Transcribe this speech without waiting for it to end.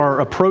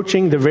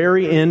approaching the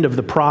very end of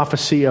the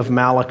prophecy of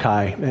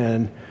Malachi,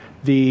 and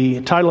the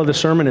title of the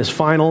sermon is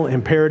Final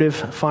Imperative,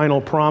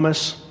 Final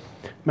Promise,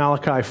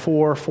 Malachi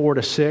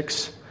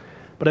 4:4-6.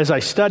 But as I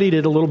studied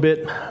it a little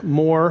bit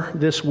more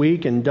this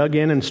week and dug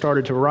in and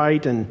started to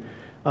write and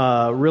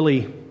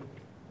really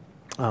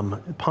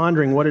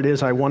pondering what it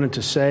is I wanted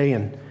to say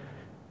and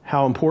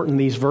how important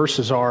these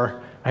verses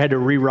are, I had to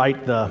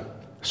rewrite the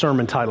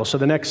sermon title. So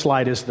the next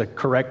slide is the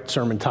correct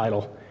sermon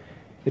title.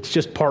 It's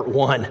just part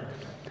one.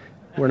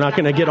 We're not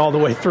going to get all the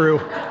way through.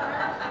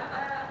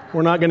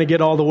 We're not going to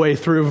get all the way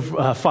through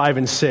 5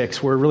 and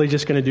 6. We're really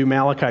just going to do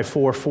Malachi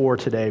 4:4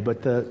 today.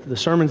 But the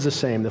sermon's the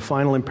same, the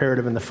final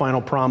imperative and the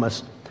final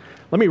promise.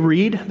 Let me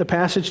read the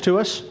passage to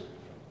us,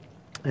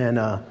 and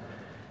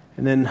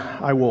then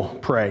I will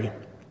pray.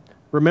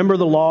 Remember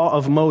the law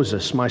of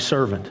Moses, my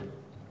servant,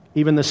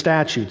 even the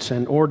statutes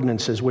and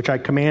ordinances which I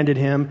commanded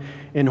him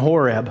in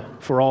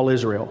Horeb for all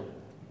Israel.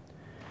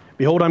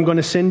 Behold, I'm going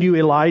to send you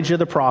Elijah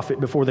the prophet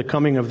before the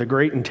coming of the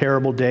great and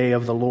terrible day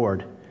of the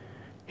Lord.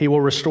 He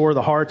will restore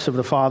the hearts of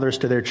the fathers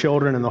to their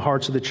children and the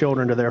hearts of the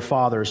children to their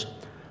fathers,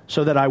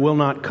 so that I will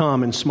not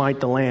come and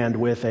smite the land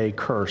with a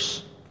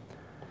curse.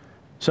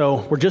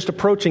 So we're just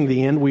approaching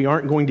the end. We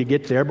aren't going to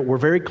get there, but we're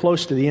very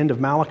close to the end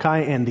of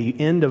Malachi and the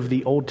end of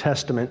the Old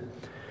Testament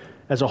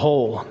as a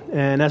whole.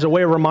 And as a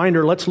way of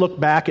reminder, let's look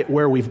back at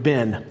where we've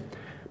been.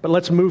 But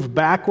let's move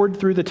backward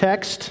through the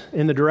text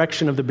in the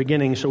direction of the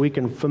beginning so we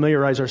can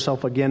familiarize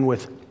ourselves again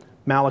with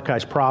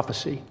Malachi's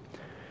prophecy.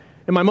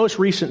 In my most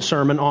recent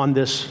sermon on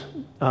this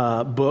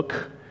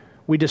book,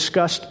 we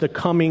discussed the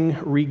coming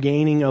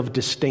regaining of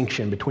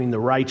distinction between the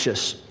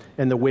righteous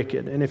and the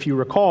wicked. And if you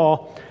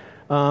recall,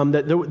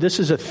 this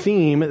is a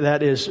theme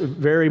that is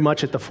very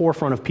much at the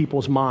forefront of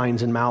people's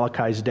minds in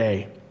Malachi's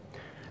day.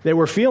 They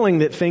were feeling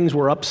that things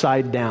were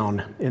upside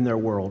down in their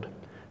world.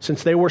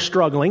 Since they were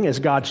struggling as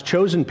God's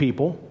chosen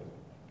people,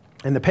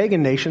 and the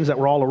pagan nations that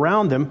were all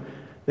around them,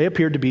 they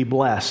appeared to be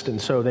blessed,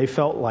 and so they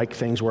felt like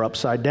things were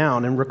upside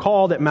down. And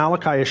recall that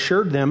Malachi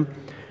assured them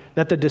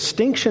that the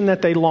distinction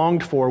that they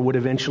longed for would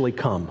eventually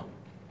come.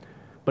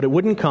 But it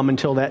wouldn't come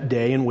until that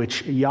day in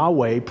which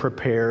Yahweh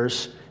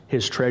prepares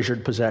his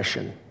treasured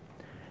possession.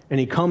 And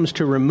he comes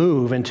to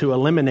remove and to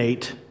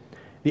eliminate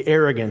the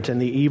arrogant and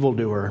the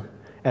evildoer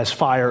as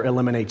fire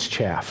eliminates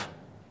chaff.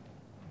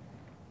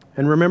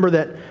 And remember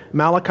that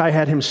Malachi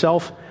had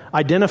himself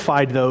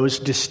identified those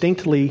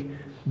distinctly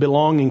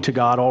belonging to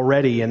God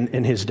already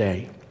in his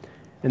day.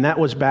 And that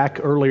was back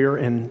earlier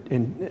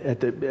at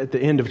the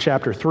end of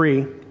chapter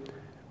 3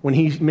 when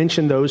he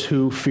mentioned those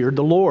who feared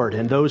the Lord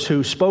and those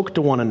who spoke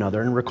to one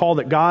another. And recall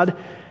that God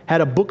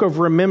had a book of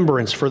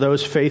remembrance for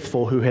those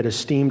faithful who had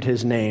esteemed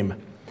his name.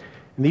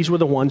 And these were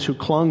the ones who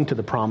clung to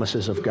the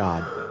promises of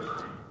God.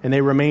 And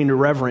they remained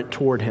reverent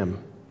toward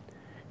him.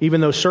 Even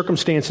though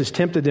circumstances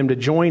tempted them to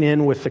join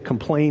in with the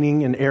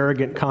complaining and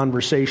arrogant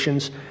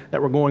conversations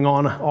that were going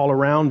on all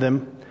around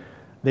them,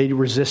 they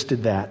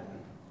resisted that,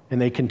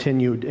 and they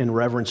continued in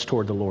reverence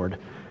toward the Lord.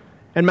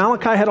 And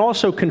Malachi had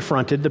also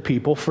confronted the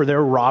people for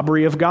their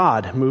robbery of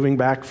God, moving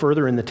back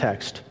further in the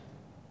text.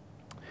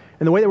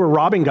 And the way they were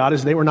robbing God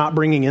is they were not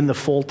bringing in the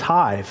full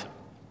tithe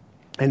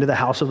into the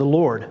house of the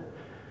Lord.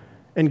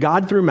 And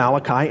God, through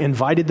Malachi,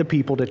 invited the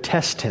people to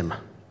test him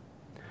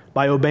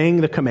by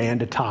obeying the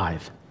command to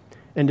tithe,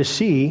 and to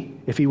see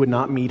if he would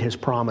not meet his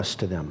promise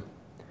to them,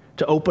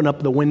 to open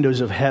up the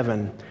windows of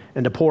heaven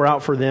and to pour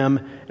out for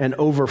them an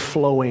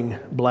overflowing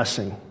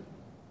blessing.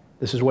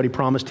 This is what he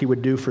promised he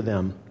would do for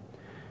them.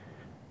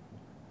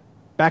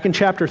 Back in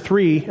chapter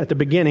 3, at the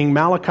beginning,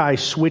 Malachi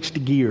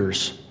switched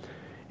gears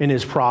in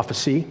his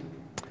prophecy,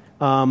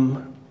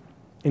 and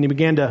he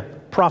began to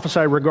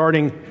prophesy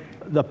regarding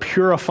the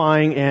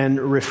purifying and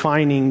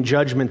refining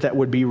judgment that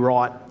would be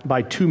wrought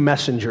by two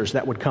messengers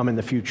that would come in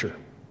the future.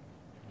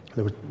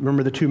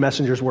 Remember, the two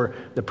messengers were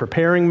the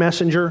preparing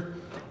messenger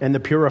and the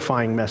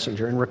purifying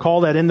messenger. And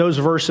recall that in those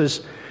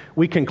verses,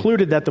 we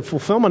concluded that the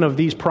fulfillment of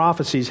these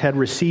prophecies had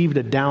received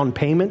a down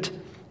payment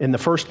in the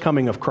first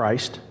coming of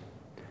Christ,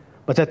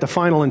 but that the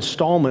final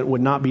installment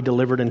would not be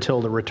delivered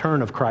until the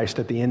return of Christ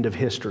at the end of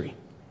history.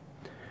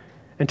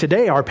 And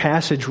today our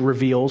passage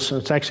reveals,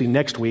 it's actually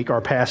next week,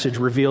 our passage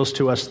reveals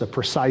to us the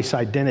precise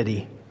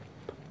identity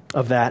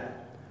of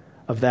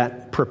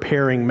that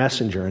preparing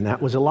messenger, and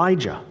that was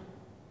Elijah.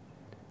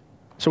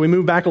 So we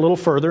move back a little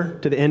further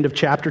to the end of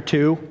chapter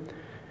 2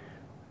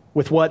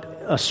 with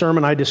what a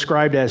sermon I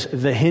described as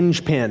the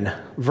hinge pin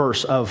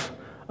verse of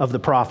the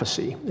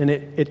prophecy. And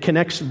it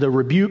connects the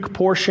rebuke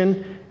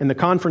portion and the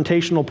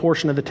confrontational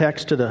portion of the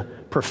text to the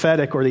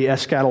prophetic or the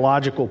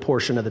eschatological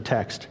portion of the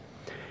text.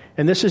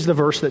 And this is the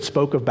verse that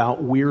spoke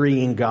about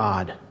wearying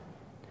God,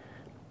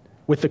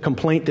 with the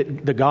complaint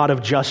that the God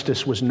of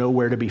justice was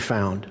nowhere to be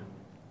found,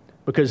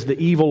 because the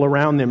evil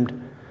around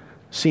them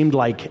seemed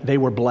like they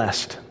were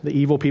blessed. The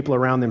evil people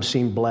around them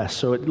seemed blessed.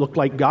 So it looked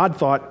like God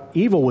thought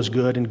evil was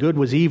good and good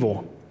was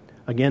evil.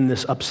 Again,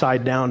 this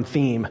upside down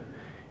theme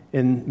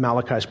in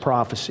Malachi's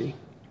prophecy.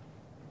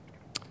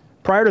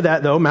 Prior to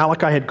that, though,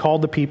 Malachi had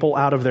called the people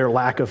out of their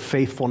lack of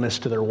faithfulness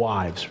to their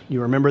wives.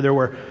 You remember there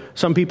were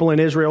some people in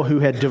Israel who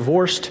had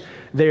divorced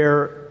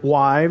their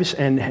wives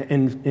and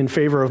in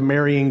favor of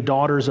marrying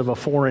daughters of a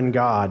foreign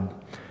god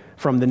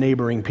from the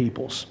neighboring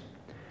peoples.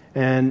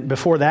 And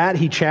before that,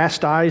 he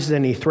chastised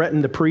and he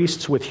threatened the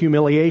priests with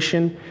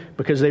humiliation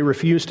because they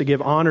refused to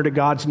give honor to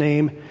God's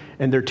name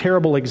and their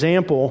terrible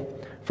example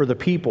for the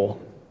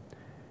people,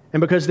 and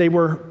because they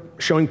were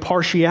showing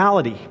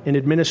partiality in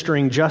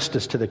administering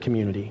justice to the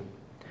community.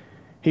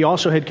 He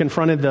also had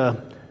confronted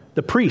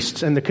the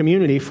priests and the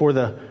community for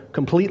the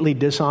completely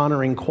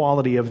dishonoring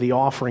quality of the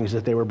offerings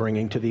that they were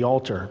bringing to the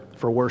altar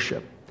for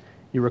worship.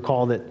 You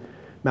recall that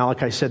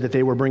Malachi said that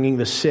they were bringing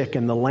the sick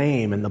and the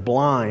lame and the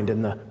blind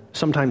and the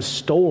sometimes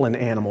stolen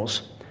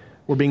animals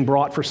were being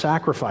brought for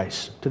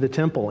sacrifice to the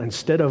temple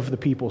instead of the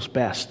people's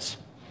bests,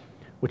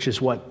 which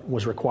is what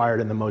was required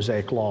in the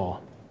Mosaic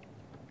law.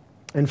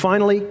 And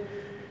finally,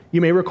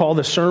 you may recall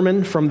the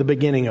sermon from the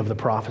beginning of the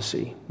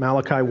prophecy,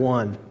 Malachi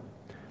 1,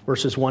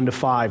 verses 1 to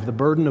 5, the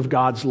burden of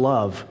God's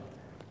love.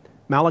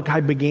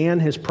 Malachi began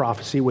his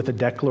prophecy with a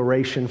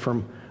declaration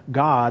from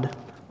God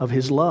of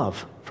his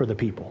love for the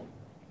people.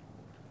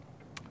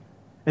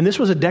 And this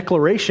was a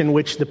declaration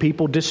which the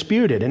people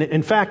disputed. And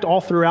in fact, all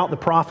throughout the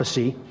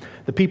prophecy,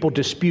 the people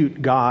dispute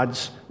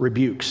God's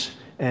rebukes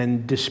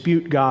and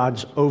dispute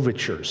God's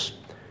overtures.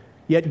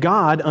 Yet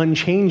God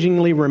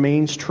unchangingly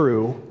remains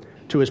true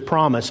to his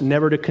promise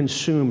never to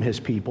consume his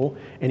people,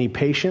 and he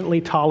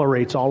patiently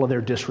tolerates all of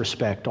their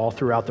disrespect all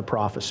throughout the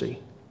prophecy.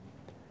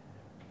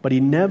 But he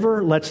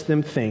never lets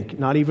them think,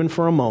 not even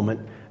for a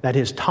moment, that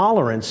his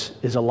tolerance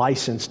is a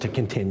license to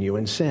continue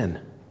in sin.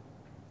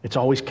 It's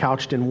always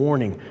couched in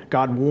warning.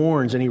 God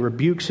warns and he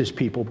rebukes his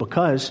people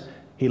because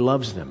he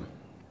loves them.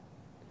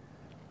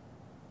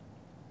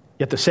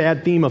 Yet the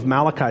sad theme of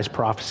Malachi's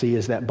prophecy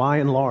is that by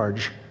and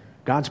large,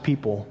 God's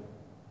people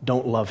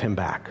don't love him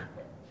back.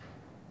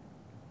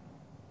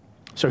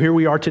 So here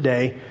we are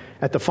today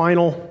at the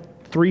final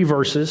 3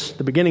 verses,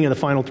 the beginning of the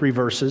final 3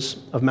 verses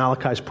of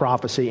Malachi's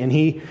prophecy, and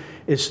he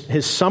is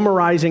his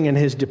summarizing in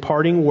his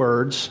departing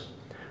words,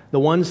 the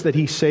ones that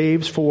he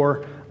saves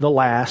for the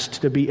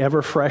last to be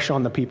ever fresh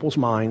on the people's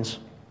minds.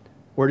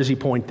 Where does he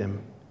point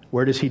them?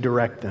 Where does he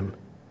direct them?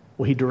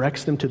 Well, he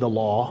directs them to the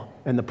law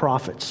and the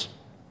prophets.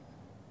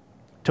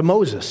 To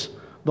Moses,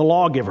 the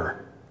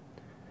lawgiver,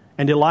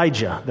 and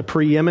Elijah, the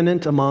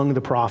preeminent among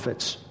the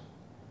prophets.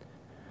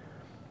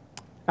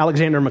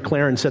 Alexander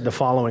McLaren said the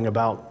following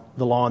about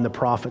the law and the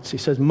prophets. He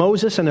says,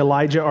 Moses and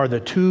Elijah are the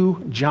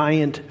 2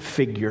 giant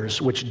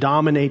figures which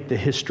dominate the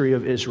history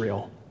of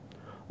Israel.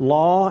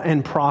 Law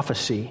and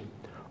prophecy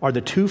are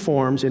the 2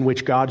 forms in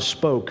which God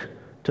spoke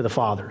to the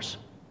fathers.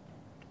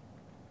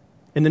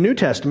 In the New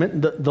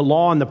Testament, the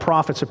law and the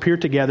prophets appear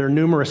together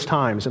numerous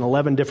times in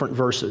 11 different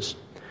verses.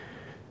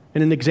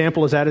 And an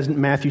example is that is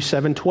Matthew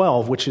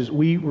 7:12, which is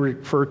we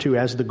refer to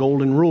as the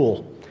golden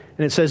rule.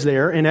 And it says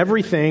there, in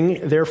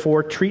everything,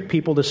 therefore, treat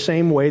people the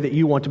same way that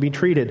you want to be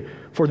treated,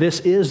 for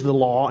this is the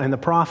law and the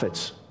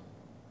prophets.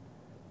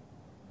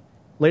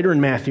 Later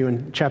in Matthew,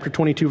 in chapter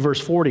 22, verse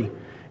 40,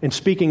 in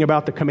speaking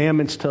about the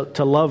commandments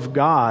to love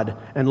God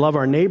and love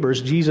our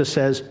neighbors, Jesus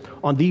says,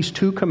 on these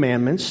 2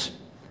 commandments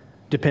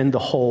depend the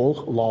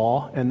whole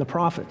law and the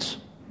prophets.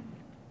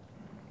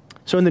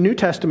 So in the New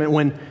Testament,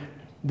 when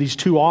these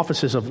 2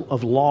 offices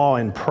of law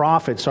and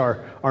prophets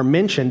are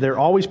mentioned, they're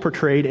always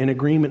portrayed in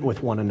agreement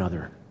with one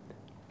another.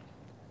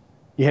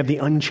 You have the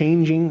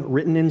unchanging,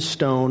 written in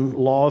stone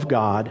law of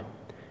God,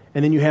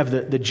 and then you have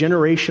the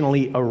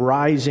generationally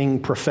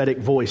arising prophetic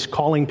voice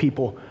calling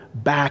people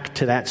back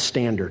to that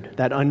standard,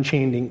 that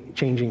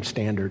unchanging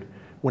standard,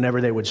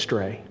 whenever they would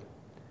stray.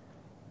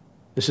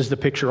 This is the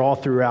picture all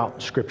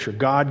throughout Scripture.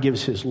 God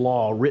gives his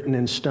law written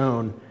in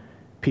stone.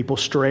 People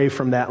stray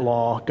from that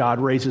law. God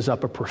raises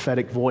up a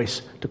prophetic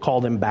voice to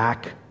call them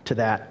back to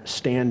that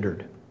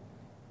standard.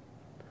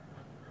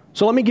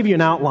 So let me give you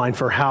an outline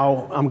for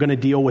how I'm going to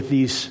deal with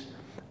these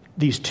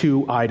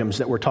 2 items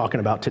that we're talking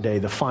about today,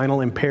 the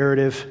final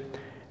imperative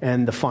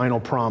and the final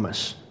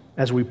promise,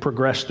 as we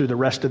progress through the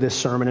rest of this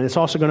sermon. And it's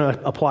also going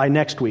to apply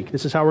next week.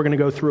 This is how we're going to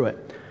go through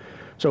it.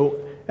 So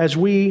as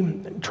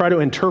we try to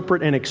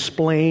interpret and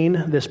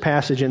explain this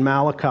passage in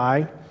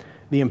Malachi,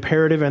 the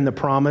imperative and the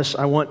promise,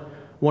 I want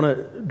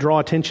to draw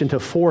attention to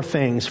 4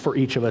 things for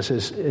each of us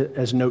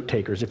as note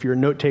takers. If you're a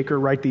note taker,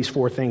 write these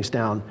 4 things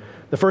down.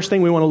 The first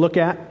thing we want to look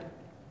at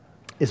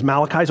is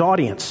Malachi's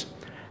audience.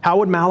 How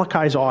would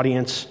Malachi's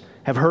audience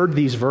have heard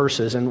these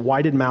verses, and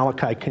why did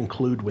Malachi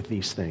conclude with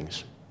these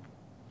things?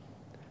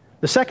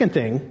 The second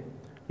thing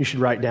you should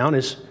write down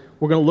is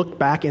we're going to look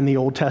back in the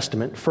Old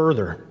Testament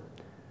further.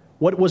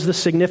 What was the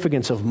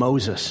significance of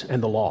Moses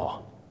and the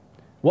law?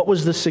 What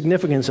was the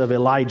significance of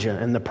Elijah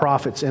and the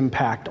prophets'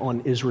 impact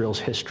on Israel's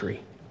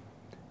history?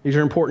 These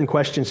are important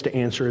questions to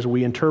answer as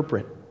we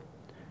interpret.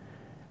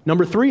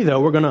 Number 3,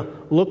 though, we're going to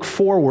look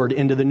forward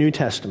into the New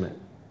Testament.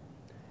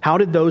 How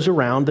did those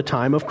around the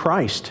time of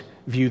Christ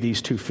view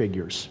these 2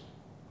 figures?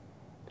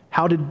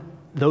 How did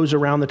those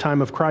around the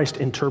time of Christ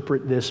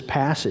interpret this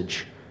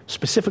passage?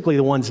 Specifically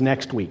the ones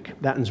next week.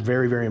 That one's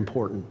very, very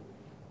important.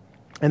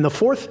 And the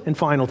fourth and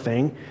final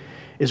thing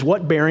is,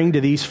 what bearing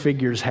do these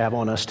figures have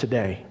on us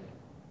today?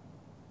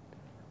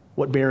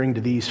 What bearing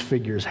do these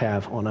figures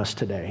have on us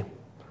today?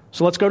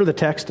 So let's go to the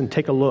text and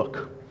take a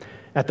look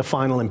at the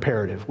final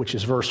imperative, which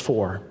is verse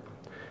 4.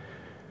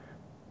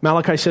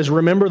 Malachi says,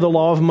 "Remember the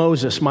law of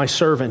Moses, my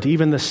servant,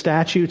 even the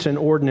statutes and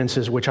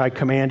ordinances which I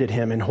commanded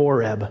him in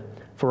Horeb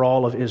for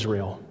all of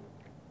Israel."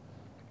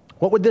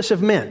 What would this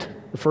have meant?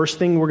 The first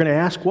thing we're going to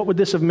ask, what would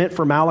this have meant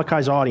for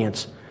Malachi's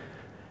audience?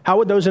 How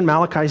would those in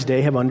Malachi's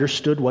day have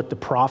understood what the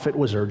prophet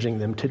was urging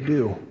them to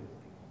do?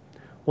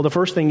 Well, the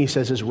first thing he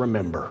says is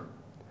remember.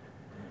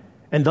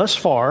 And thus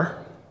far,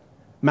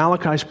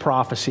 Malachi's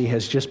prophecy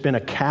has just been a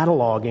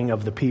cataloging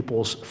of the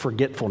people's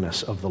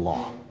forgetfulness of the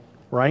law,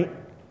 right?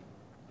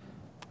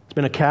 It's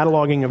been a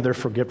cataloging of their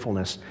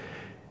forgetfulness.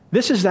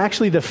 This is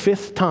actually the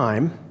 5th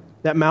time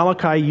that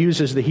Malachi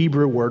uses the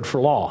Hebrew word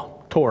for law,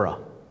 Torah.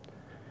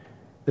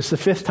 This is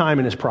the 5th time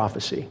in his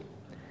prophecy.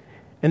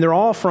 And they're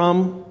all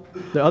from,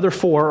 the other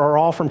 4 are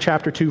all from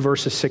chapter 2,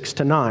 verses 6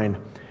 to 9.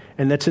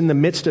 And that's in the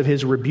midst of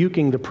his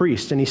rebuking the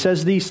priests. And he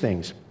says these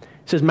things.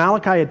 He says,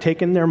 Malachi had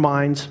taken their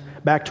minds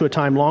back to a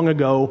time long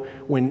ago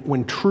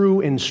when true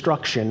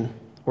instruction,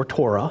 or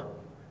Torah,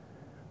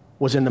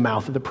 was in the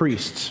mouth of the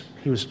priests.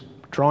 He was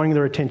drawing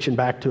their attention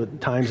back to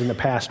times in the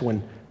past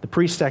when the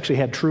priests actually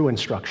had true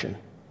instruction.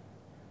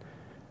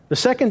 The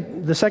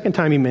second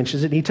time he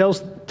mentions it, he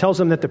tells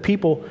them that the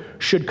people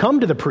should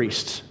come to the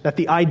priests, that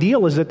the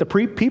ideal is that the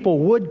people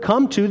would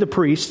come to the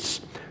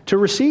priests to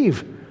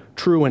receive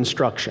true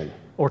instruction,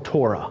 or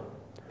Torah,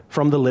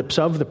 from the lips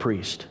of the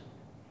priest.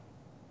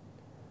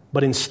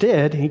 But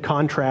instead, he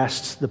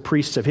contrasts the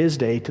priests of his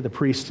day to the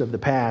priests of the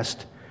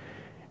past,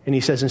 and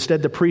he says,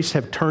 instead, the priests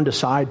have turned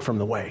aside from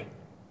the way.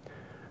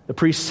 The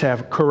priests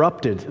have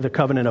corrupted the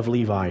covenant of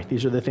Levi.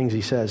 These are the things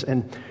he says.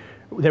 And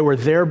they were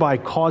thereby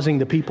causing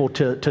the people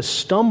to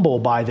stumble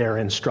by their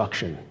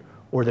instruction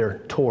or their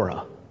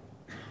Torah.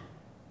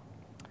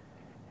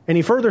 And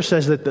he further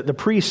says that the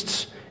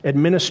priests'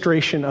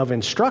 administration of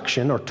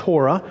instruction, or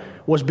Torah,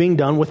 was being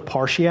done with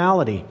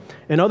partiality.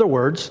 In other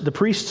words, the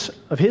priests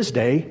of his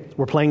day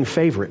were playing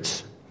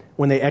favorites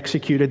when they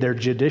executed their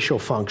judicial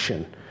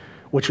function,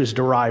 which was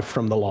derived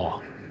from the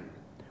law,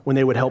 when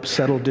they would help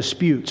settle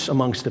disputes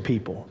amongst the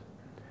people.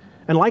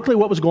 And likely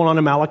what was going on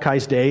in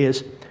Malachi's day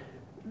is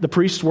the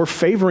priests were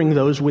favoring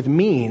those with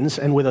means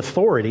and with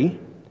authority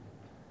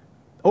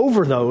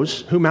over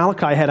those who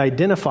Malachi had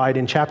identified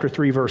in chapter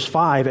 3, verse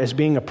 5 as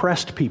being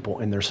oppressed people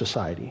in their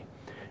society.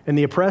 And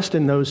the oppressed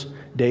in those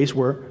days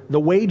were the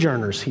wage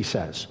earners, he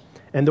says,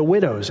 and the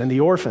widows and the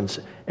orphans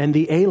and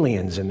the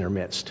aliens in their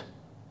midst.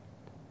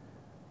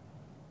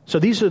 So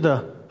these are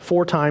the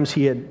 4 times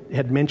he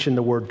had mentioned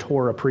the word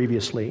Torah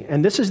previously.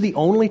 And this is the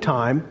only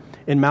time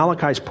in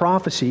Malachi's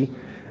prophecy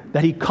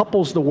that he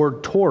couples the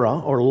word Torah,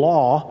 or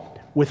law,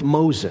 with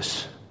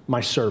Moses,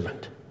 my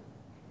servant.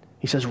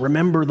 He says,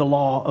 remember the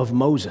law of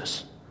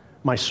Moses,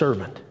 my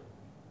servant.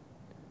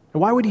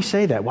 And why would he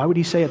say that? Why would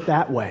he say it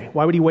that way?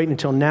 Why would he wait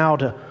until now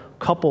to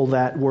couple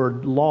that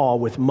word law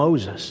with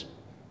Moses?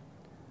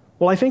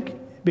 Well, I think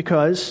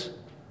because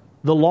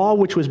the law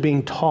which was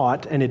being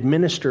taught and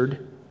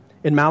administered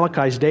in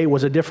Malachi's day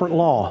was a different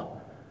law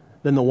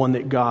than the one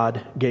that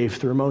God gave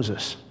through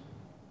Moses.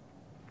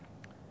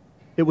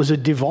 It was a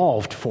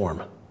devolved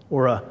form,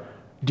 or a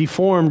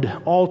deformed,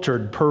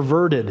 altered,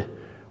 perverted,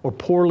 or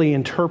poorly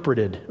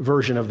interpreted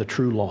version of the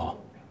true law.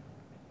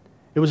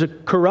 It was a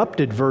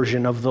corrupted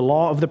version of the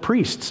law of the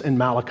priests in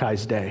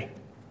Malachi's day.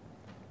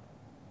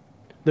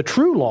 The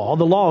true law,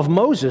 the law of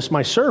Moses,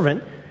 my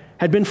servant,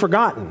 had been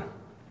forgotten.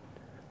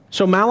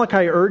 So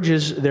Malachi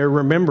urges their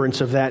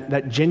remembrance of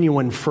that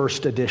genuine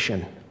first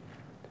edition,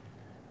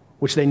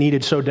 which they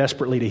needed so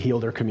desperately to heal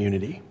their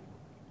community.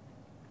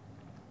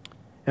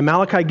 And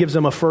Malachi gives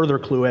them a further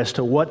clue as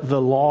to what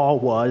the law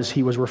was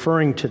he was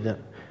referring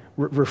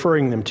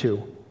them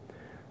to,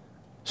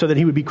 so that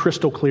he would be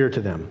crystal clear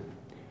to them.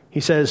 He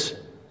says,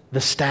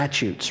 the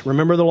statutes.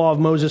 Remember the law of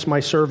Moses,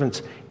 my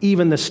servants,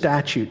 even the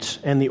statutes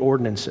and the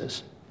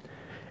ordinances.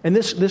 And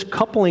this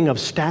coupling of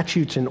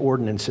statutes and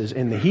ordinances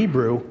in the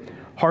Hebrew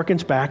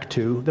harkens back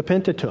to the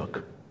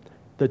Pentateuch,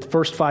 the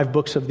first 5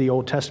 books of the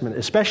Old Testament,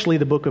 especially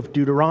the book of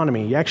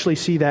Deuteronomy. You actually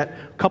see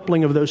that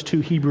coupling of those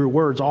 2 Hebrew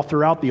words all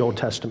throughout the Old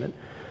Testament,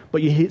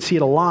 but you see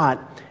it a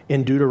lot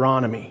in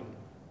Deuteronomy.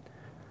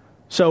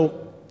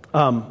 So,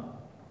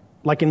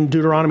 like in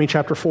Deuteronomy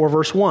chapter 4,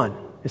 verse 1,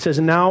 it says,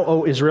 "And now,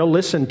 O Israel,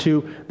 listen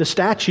to the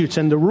statutes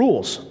and the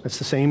rules," that's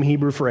the same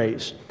Hebrew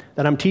phrase,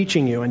 "that I'm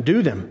teaching you, and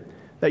do them,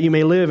 that you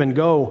may live and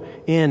go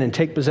in and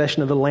take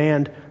possession of the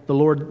land the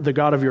Lord, the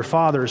God of your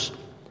fathers,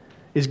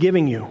 is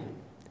giving you.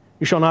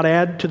 You shall not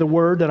add to the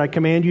word that I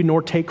command you,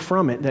 nor take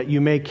from it, that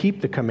you may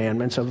keep the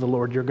commandments of the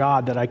Lord your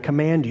God that I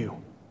command you."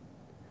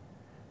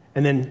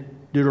 And then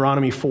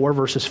Deuteronomy 4,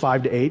 verses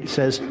 5 to 8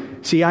 says,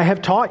 "See, I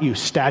have taught you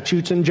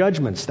statutes and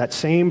judgments," that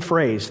same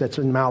phrase that's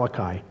in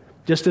Malachi,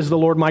 "just as the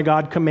Lord my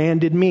God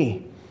commanded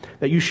me,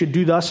 that you should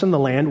do thus in the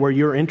land where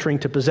you're entering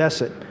to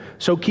possess it.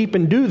 So keep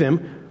and do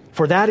them,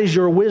 for that is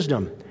your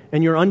wisdom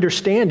and your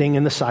understanding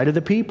in the sight of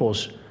the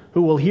peoples,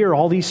 who will hear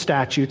all these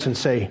statutes and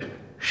say,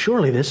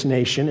 surely this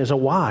nation is a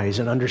wise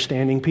and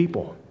understanding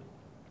people.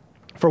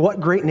 For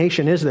what great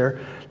nation is there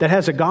that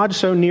has a God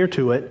so near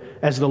to it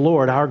as the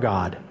Lord our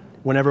God,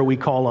 whenever we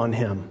call on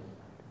him?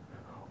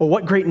 Or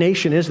what great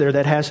nation is there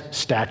that has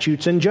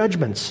statutes and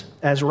judgments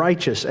as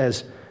righteous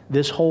as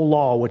this whole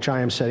law which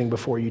I am setting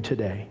before you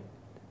today?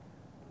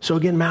 So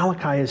again,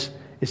 Malachi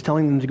is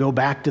telling them to go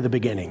back to the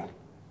beginning,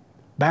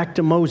 back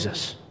to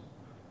Moses,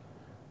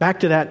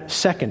 back to that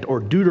second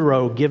or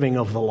Deutero giving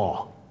of the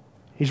law.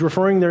 He's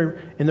referring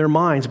in their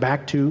minds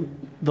back to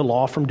the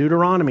law from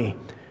Deuteronomy.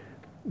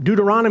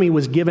 Deuteronomy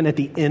was given at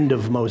the end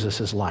of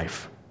Moses'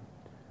 life,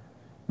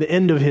 the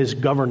end of his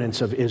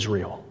governance of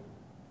Israel.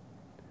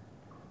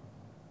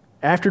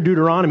 After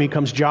Deuteronomy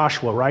comes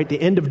Joshua, right?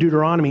 The end of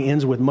Deuteronomy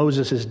ends with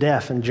Moses'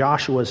 death and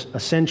Joshua's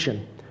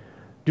ascension.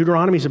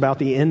 Deuteronomy is about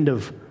the end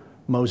of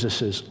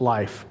Moses'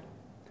 life.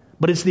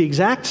 But it's the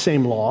exact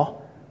same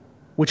law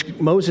which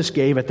Moses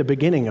gave at the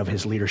beginning of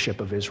his leadership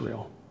of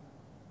Israel.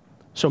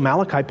 So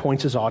Malachi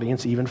points his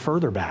audience even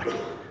further back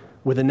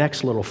with the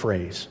next little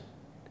phrase.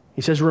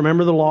 He says,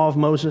 remember the law of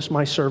Moses,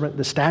 my servant,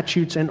 the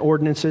statutes and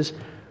ordinances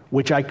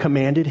which I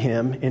commanded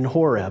him in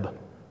Horeb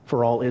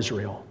for all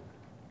Israel.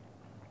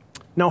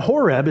 Now,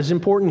 Horeb is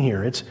important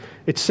here. It's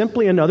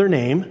simply another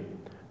name,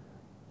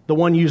 the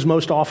one used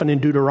most often in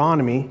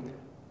Deuteronomy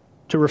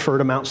to refer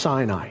to Mount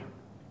Sinai.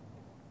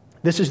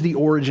 This is the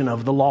origin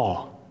of the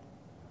law.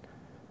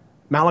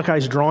 Malachi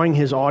is drawing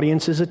his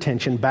audience's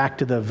attention back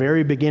to the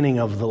very beginning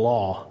of the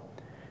law,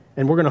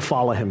 and we're going to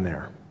follow him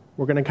there.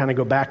 We're going to kind of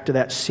go back to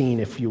that scene,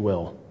 if you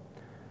will,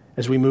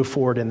 as we move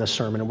forward in the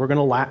sermon. And we're going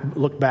to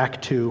look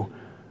back to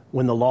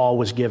when the law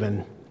was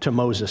given to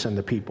Moses and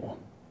the people.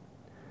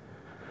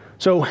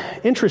 So,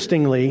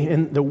 interestingly,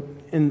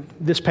 in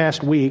this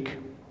past week,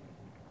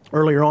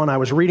 earlier on, I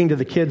was reading to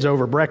the kids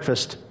over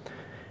breakfast,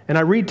 and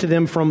I read to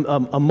them from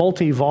a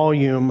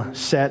multi-volume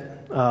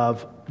set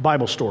of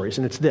Bible stories,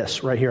 and it's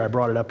this right here. I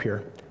brought it up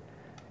here.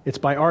 It's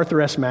by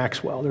Arthur S.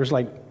 Maxwell. There's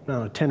like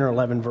 10 or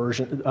 11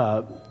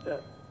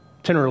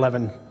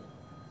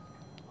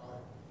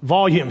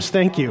 volumes.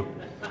 Thank you.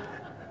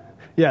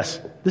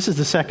 Yes, this is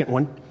the second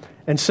one.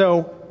 And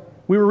so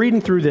we were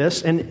reading through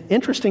this, and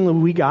interestingly,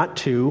 we got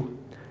to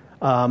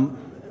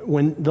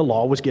when the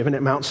law was given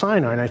at Mount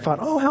Sinai, and I thought,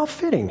 oh, how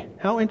fitting,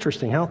 how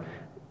interesting, how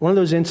one of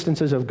those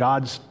instances of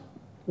God's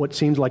what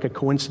seems like a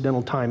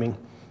coincidental timing.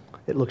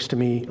 It looks to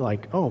me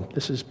like, oh,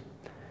 this is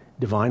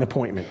divine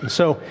appointment. And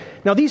so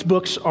now these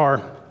books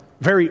are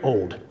very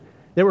old.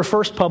 They were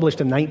first published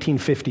in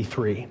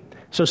 1953.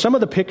 So some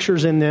of the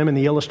pictures in them and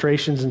the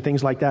illustrations and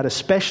things like that,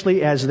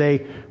 especially as they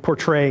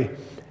portray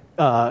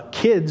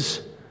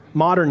kids,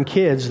 modern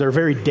kids, they're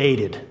very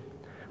dated.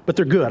 But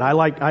they're good. I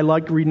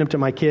like reading them to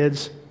my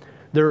kids.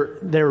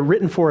 They're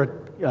written for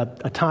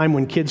a time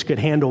when kids could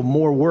handle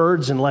more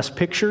words and less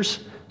pictures.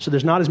 So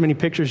there's not as many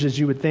pictures as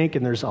you would think,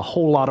 and there's a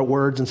whole lot of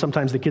words, and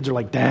sometimes the kids are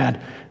like, Dad,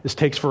 this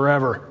takes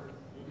forever.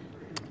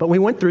 But we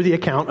went through the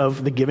account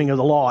of the giving of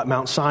the law at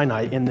Mount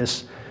Sinai in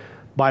this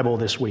Bible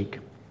this week.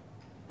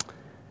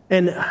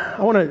 And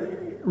I want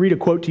to read a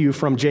quote to you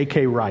from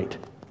J.K. Wright.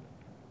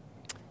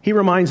 He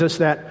reminds us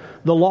that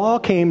the law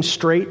came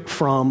straight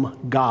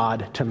from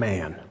God to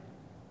man.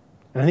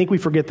 And I think we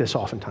forget this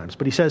oftentimes,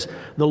 but he says,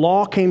 the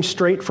law came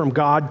straight from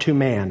God to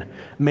man.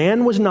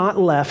 Man was not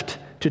left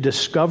to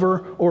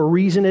discover or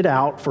reason it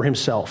out for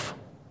himself.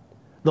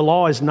 The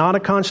law is not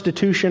a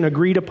constitution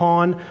agreed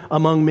upon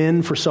among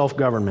men for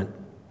self-government.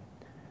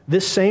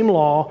 This same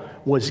law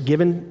was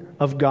given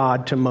of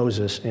God to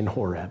Moses in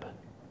Horeb.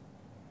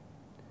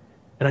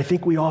 And I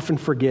think we often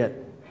forget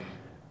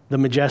the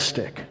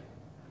majestic,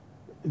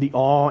 the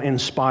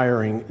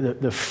awe-inspiring,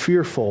 the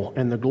fearful,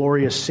 and the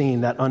glorious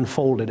scene that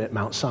unfolded at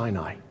Mount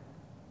Sinai.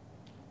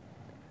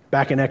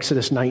 Back in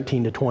Exodus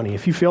 19 to 20.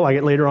 If you feel like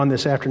it later on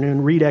this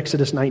afternoon, read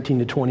Exodus 19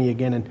 to 20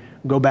 again and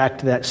go back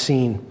to that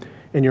scene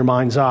in your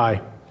mind's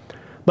eye.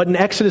 But in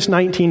Exodus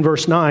 19,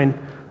 verse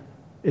 9,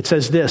 it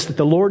says this, that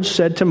the Lord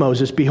said to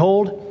Moses,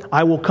 behold,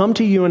 I will come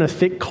to you in a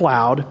thick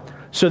cloud,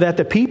 so that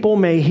the people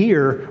may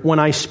hear when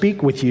I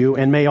speak with you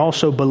and may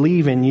also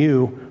believe in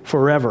you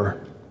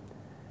forever.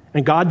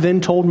 And God then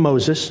told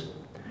Moses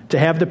to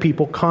have the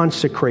people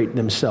consecrate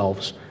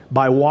themselves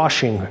by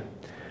washing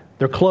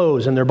their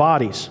clothes and their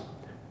bodies.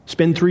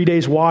 Spend 3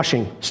 days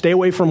washing. Stay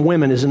away from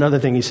women is another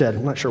thing he said.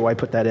 I'm not sure why I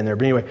put that in there.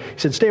 But anyway, he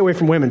said, stay away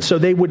from women. So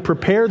they would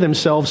prepare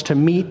themselves to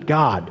meet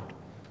God.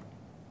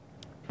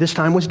 This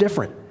time was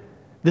different.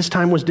 This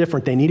time was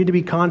different. They needed to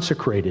be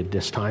consecrated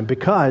this time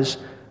because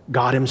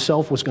God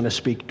himself was going to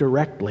speak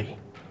directly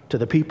to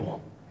the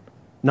people.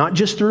 Not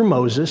just through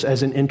Moses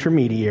as an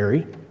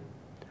intermediary.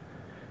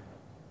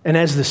 And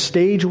as the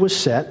stage was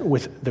set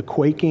with the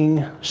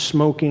quaking,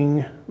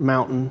 smoking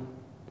mountain,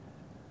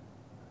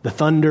 the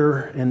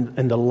thunder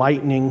and the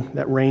lightning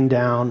that rained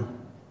down,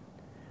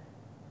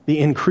 the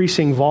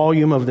increasing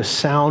volume of the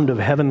sound of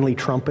heavenly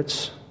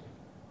trumpets,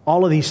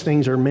 all of these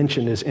things are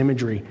mentioned as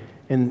imagery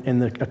in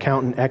the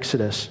account in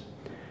Exodus.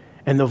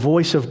 And the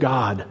voice of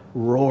God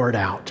roared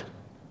out.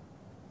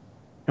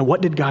 And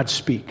what did God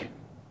speak?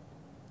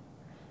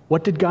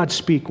 What did God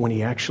speak when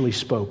he actually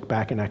spoke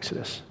back in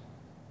Exodus?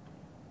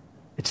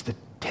 It's the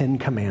 10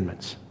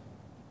 Commandments.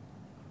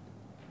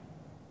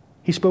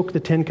 He spoke the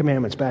 10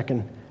 Commandments back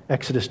in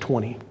Exodus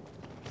 20.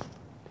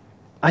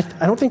 I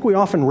don't think we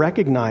often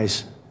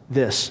recognize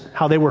this,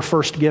 how they were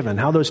first given,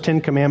 how those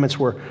 10 Commandments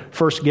were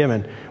first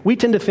given. We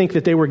tend to think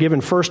that they were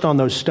given first on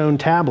those stone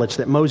tablets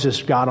that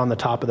Moses got on the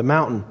top of the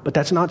mountain, but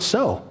that's not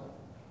so.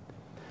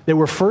 They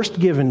were first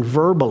given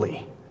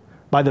verbally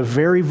by the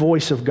very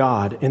voice of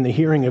God in the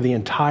hearing of the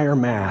entire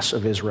mass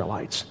of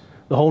Israelites.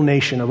 The whole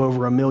nation of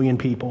over 1 million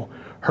people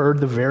heard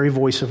the very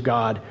voice of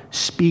God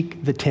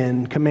speak the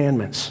 10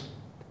 Commandments.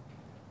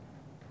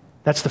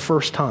 That's the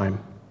first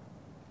time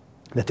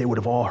that they would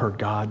have all heard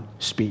God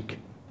speak.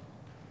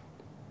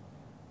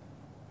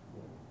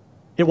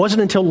 It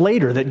wasn't until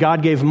later that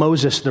God gave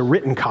Moses the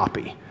written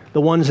copy,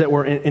 the ones that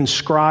were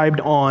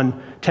inscribed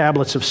on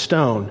tablets of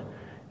stone.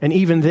 And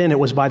even then, it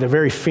was by the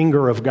very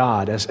finger of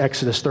God, as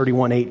Exodus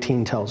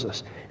 31:18 tells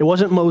us. It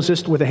wasn't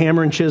Moses with a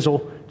hammer and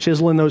chisel,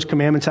 chiseling those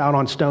commandments out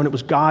on stone. It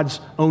was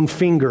God's own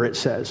finger, it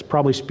says,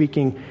 probably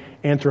speaking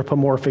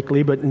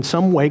anthropomorphically, but in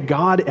some way,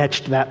 God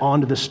etched that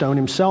onto the stone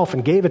himself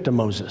and gave it to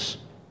Moses.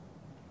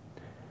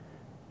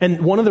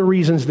 And one of the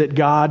reasons that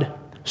God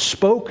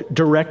spoke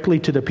directly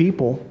to the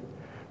people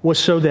was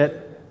so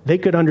that they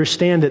could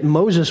understand that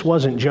Moses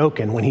wasn't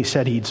joking when he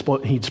said he'd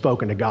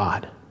spoken to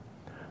God.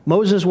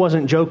 Moses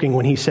wasn't joking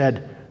when he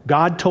said,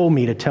 God told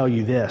me to tell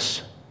you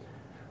this.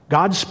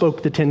 God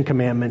spoke the 10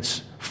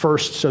 Commandments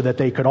first so that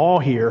they could all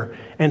hear,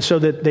 and so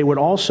that they would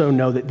also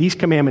know that these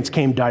commandments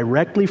came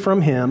directly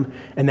from him,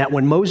 and that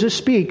when Moses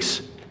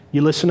speaks,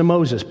 you listen to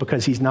Moses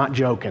because he's not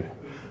joking.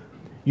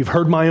 You've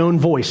heard my own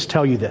voice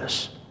tell you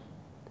this.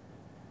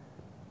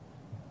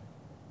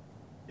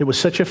 It was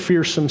such a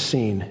fearsome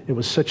scene. It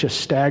was such a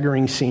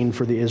staggering scene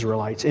for the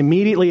Israelites.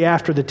 Immediately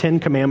after the 10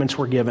 Commandments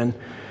were given,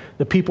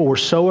 the people were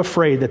so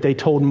afraid that they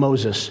told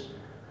Moses,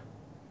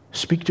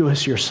 speak to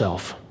us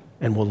yourself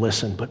and we'll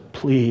listen, but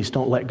please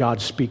don't let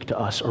God speak to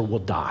us or we'll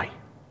die.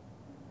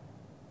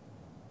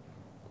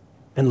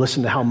 And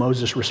listen to how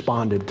Moses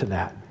responded to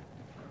that.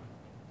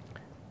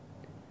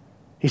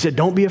 He said,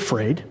 don't be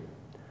afraid,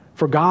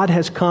 for God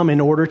has come in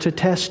order to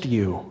test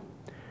you,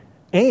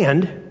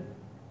 and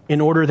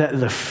in order that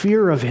the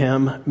fear of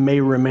him may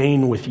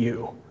remain with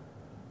you,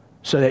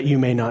 so that you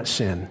may not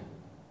sin.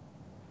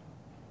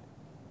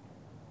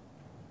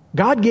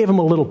 God gave them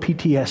a little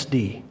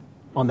PTSD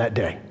on that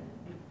day.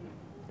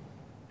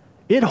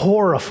 It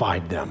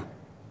horrified them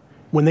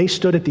when they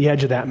stood at the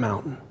edge of that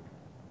mountain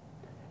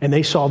and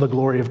they saw the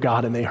glory of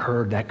God and they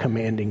heard that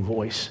commanding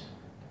voice.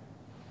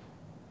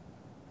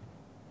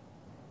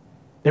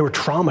 They were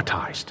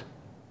traumatized.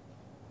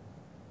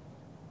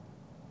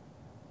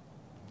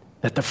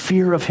 That the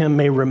fear of him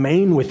may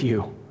remain with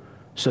you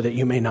so that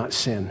you may not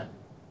sin.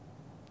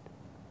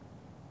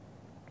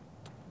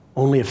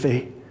 Only if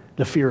the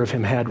fear of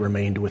him had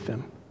remained with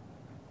them.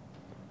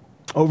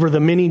 Over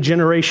the many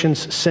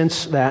generations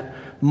since that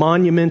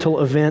monumental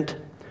event,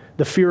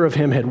 the fear of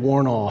him had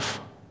worn off.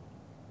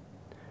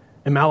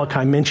 And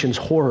Malachi mentions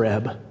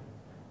Horeb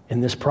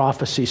in this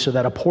prophecy so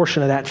that a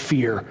portion of that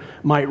fear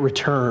might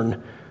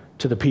return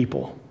to the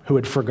people who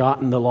had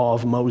forgotten the law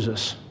of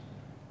Moses.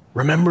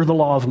 Remember the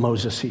law of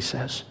Moses, he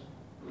says.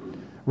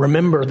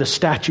 Remember the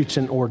statutes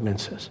and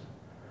ordinances.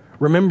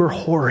 Remember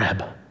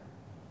Horeb.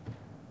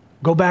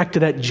 Go back to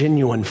that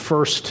genuine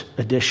first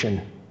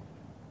edition.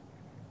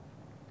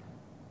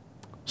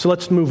 So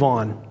let's move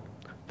on.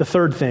 The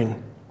third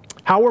thing.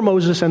 How were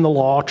Moses and the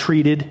law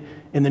treated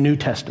in the New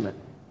Testament?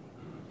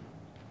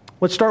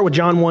 Let's start with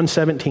John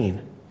 1:17.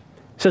 It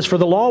says, for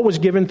the law was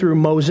given through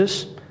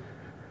Moses,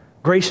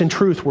 grace and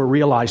truth were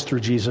realized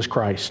through Jesus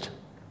Christ.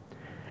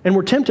 And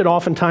we're tempted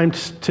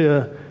oftentimes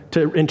to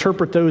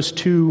interpret those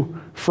two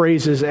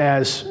phrases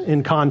as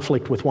in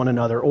conflict with one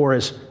another, or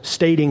as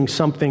stating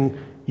something.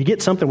 You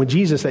get something with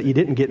Jesus that you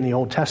didn't get in the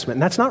Old Testament.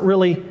 And that's not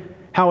really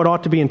how it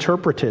ought to be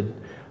interpreted,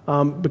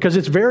 because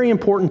it's very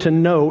important to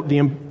note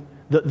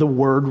the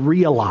word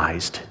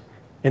realized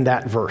in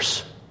that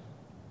verse.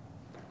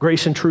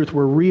 Grace and truth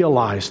were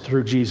realized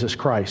through Jesus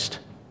Christ.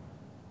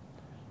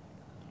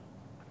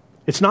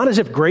 It's not as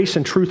if grace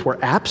and truth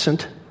were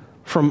absent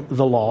from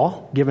the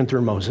law given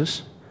through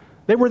Moses.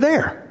 They were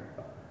there.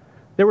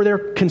 They were there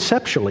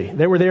conceptually.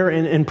 They were there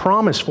in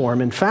promise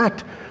form. In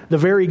fact, the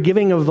very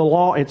giving of the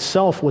law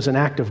itself was an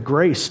act of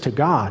grace to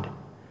God.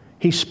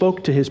 He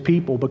spoke to his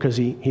people because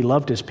he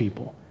loved his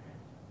people.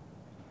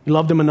 He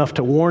loved them enough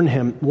to warn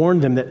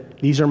them that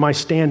these are my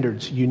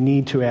standards. You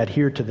need to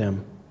adhere to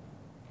them.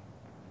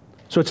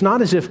 So it's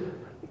not as if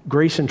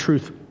grace and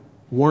truth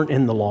weren't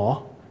in the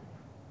law.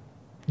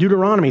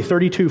 Deuteronomy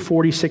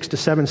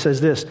 32:46-7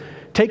 says this,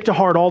 take to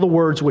heart all the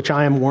words which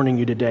I am warning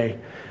you today,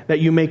 that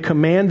you may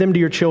command them to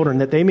your children,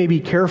 that they may be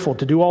careful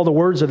to do all the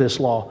words of this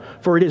law.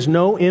 For it is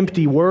no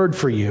empty word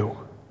for you,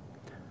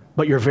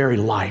 but your very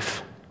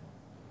life.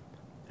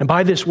 And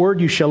by this word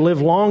you shall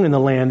live long in the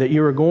land that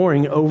you are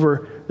going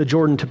over the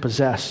Jordan to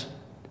possess.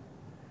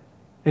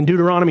 In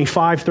Deuteronomy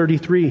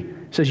 5:33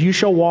 says, "You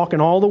shall walk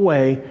in all the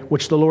way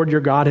which the Lord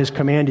your God has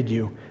commanded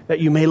you, that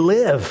you may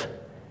live,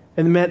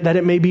 and that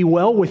it may be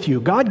well with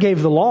you." God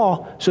gave the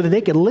law so that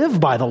they could live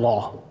by the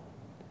law.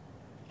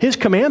 His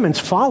commandments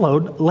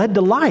followed led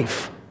to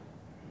life,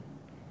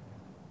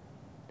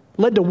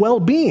 led to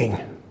well-being.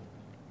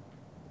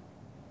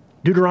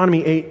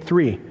 Deuteronomy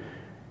 8:3,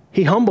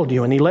 "He humbled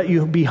you, and he let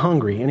you be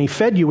hungry, and he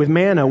fed you with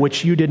manna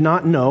which you did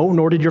not know,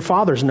 nor did your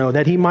fathers know,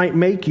 that he might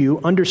make you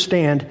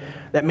understand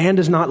that man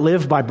does not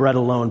live by bread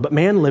alone, but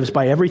man lives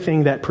by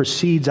everything that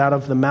proceeds out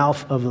of the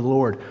mouth of the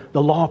Lord."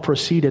 The law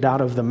proceeded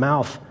out of the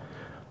mouth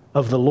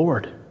of the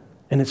Lord,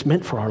 and it's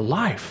meant for our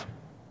life.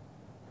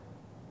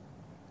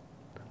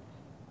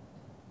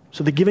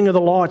 So the giving of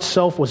the law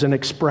itself was an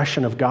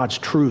expression of God's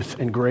truth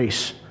and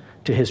grace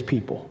to his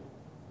people.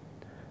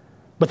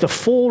 But the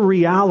full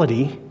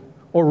reality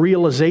or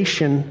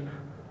realization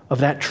of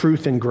that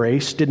truth and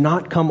grace did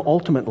not come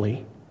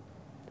ultimately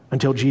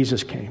until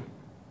Jesus came.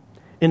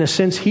 In a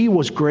sense, he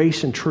was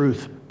grace and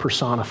truth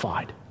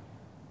personified.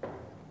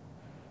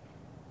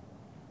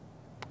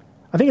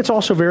 I think it's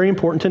also very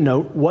important to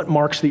note what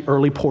marks the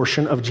early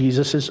portion of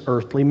Jesus'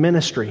 earthly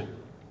ministry.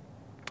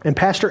 And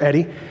Pastor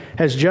Eddie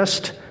has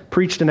just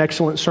preached an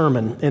excellent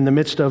sermon in the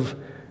midst of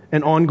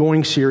an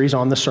ongoing series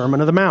on the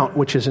Sermon on the Mount,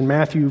 which is in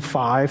Matthew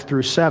 5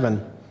 through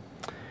 7.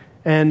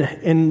 And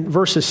in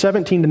verses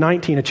 17 to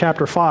 19 of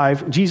chapter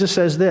 5, Jesus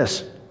says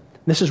this.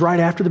 This is right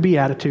after the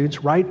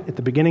Beatitudes, right at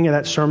the beginning of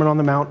that Sermon on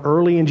the Mount,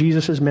 early in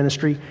Jesus'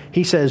 ministry.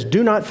 He says,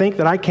 "Do not think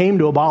that I came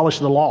to abolish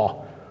the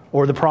law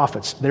or the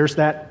prophets." There's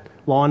that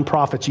law and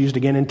prophets used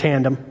again in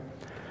tandem.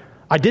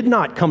 "I did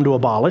not come to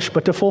abolish,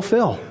 but to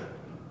fulfill.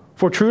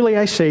 For truly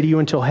I say to you,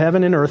 until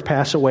heaven and earth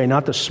pass away,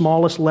 not the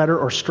smallest letter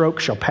or stroke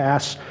shall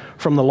pass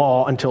from the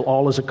law until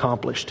all is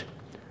accomplished.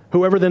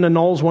 Whoever then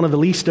annuls one of the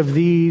least of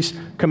these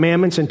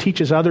commandments and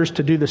teaches others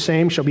to do the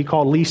same shall be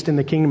called least in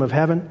the kingdom of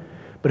heaven.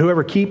 But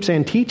whoever keeps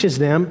and teaches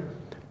them,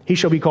 he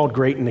shall be called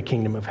great in the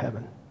kingdom of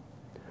heaven."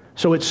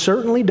 So it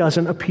certainly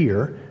doesn't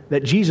appear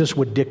that Jesus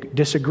would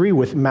disagree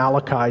with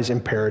Malachi's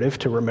imperative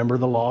to remember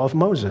the law of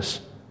Moses.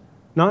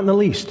 Not in the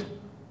least.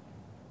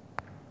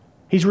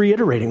 He's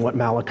reiterating what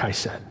Malachi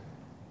said.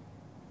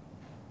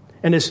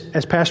 And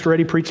as Pastor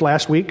Eddie preached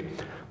last week,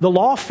 the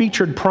law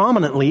featured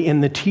prominently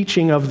in the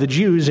teaching of the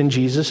Jews in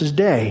Jesus'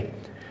 day.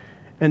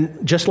 And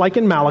just like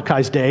in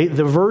Malachi's day,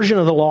 the version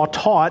of the law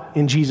taught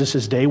in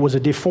Jesus' day was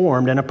a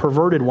deformed and a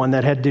perverted one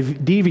that had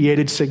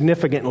deviated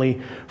significantly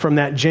from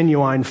that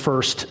genuine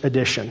first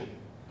edition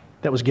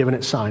that was given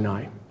at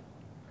Sinai.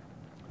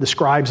 The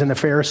scribes and the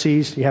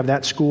Pharisees, you have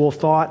that school of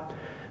thought.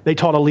 They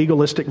taught a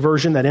legalistic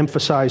version that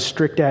emphasized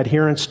strict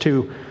adherence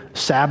to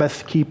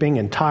Sabbath keeping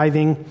and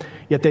tithing,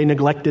 yet they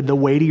neglected the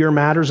weightier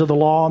matters of the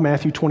law,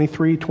 Matthew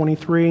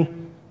 23:23.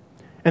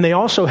 And they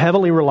also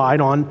heavily relied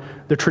on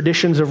the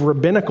traditions of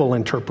rabbinical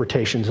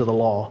interpretations of the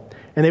law.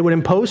 And they would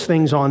impose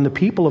things on the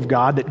people of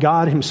God that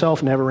God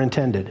himself never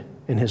intended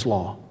in his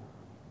law.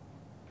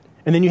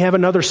 And then you have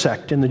another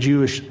sect in the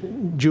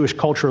Jewish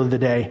culture of the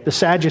day, the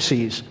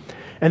Sadducees.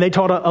 And they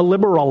taught a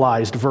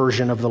liberalized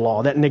version of the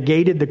law that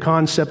negated the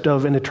concept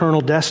of an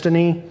eternal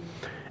destiny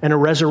and a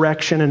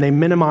resurrection, and they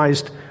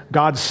minimized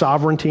God's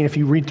sovereignty. And if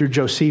you read through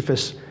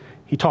Josephus,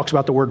 he talks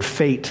about the word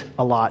fate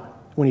a lot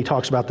when he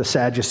talks about the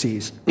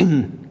Sadducees.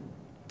 And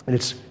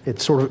it's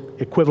sort of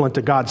equivalent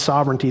to God's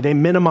sovereignty. They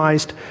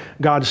minimized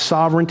God's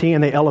sovereignty,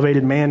 and they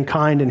elevated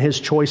mankind and his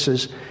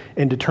choices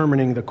in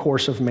determining the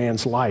course of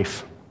man's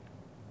life.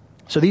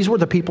 So these were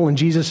the people in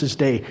Jesus'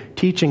 day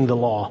teaching the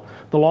law.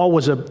 The law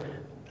was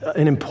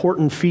an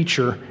important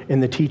feature in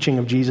the teaching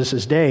of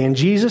Jesus' day. And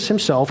Jesus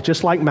himself,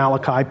 just like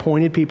Malachi,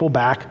 pointed people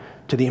back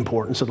to the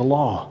importance of the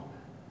law.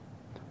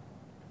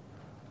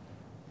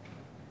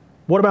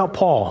 What about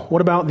Paul?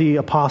 What about the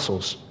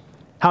apostles?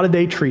 How did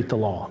they treat the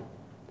law?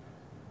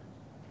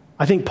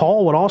 I think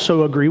Paul would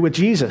also agree with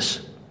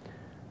Jesus,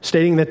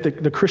 stating that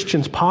the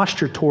Christian's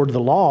posture toward the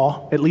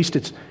law, at least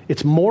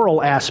its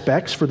moral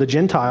aspects for the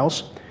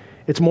Gentiles,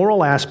 its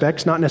moral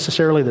aspects, not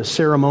necessarily the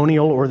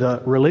ceremonial or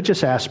the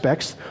religious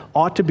aspects,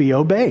 ought to be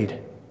obeyed.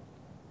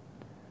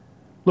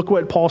 Look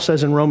what Paul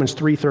says in Romans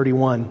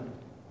 3:31.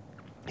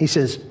 He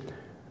says,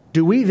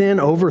 "Do we then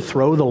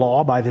overthrow the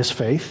law by this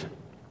faith?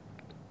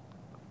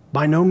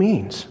 By no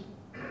means.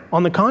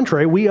 On the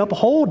contrary, we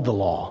uphold the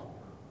law,"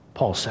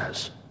 Paul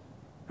says.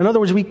 In other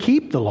words, we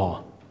keep the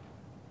law.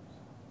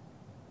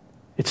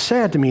 It's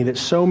sad to me that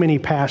so many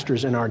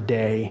pastors in our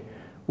day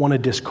want to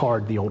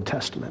discard the Old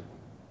Testament.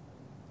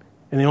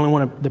 And they only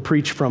want to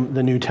preach from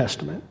the New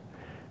Testament.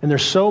 And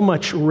there's so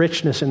much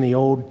richness in the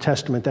Old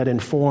Testament that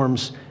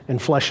informs and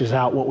fleshes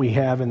out what we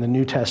have in the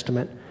New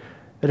Testament,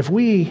 that if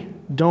we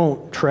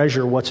don't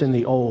treasure what's in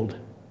the Old,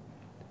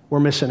 we're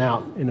missing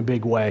out in a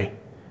big way.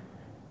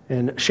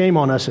 And shame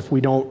on us if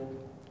we don't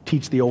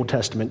teach the Old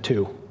Testament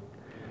too.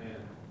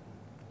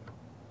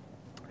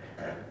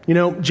 Amen. You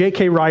know,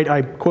 J.K. Wright,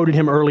 I quoted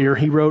him earlier.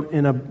 He wrote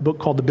in a book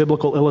called The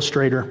Biblical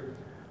Illustrator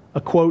a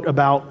quote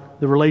about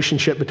the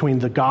relationship between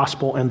the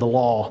gospel and the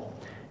law.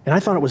 And I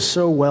thought it was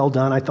so well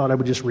done, I thought I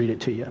would just read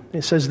it to you.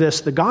 It says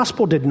this: the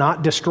gospel did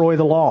not destroy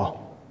the law.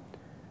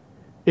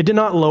 It did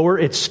not lower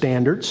its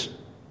standards.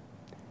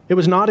 It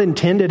was not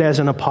intended as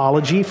an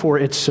apology for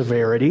its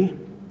severity.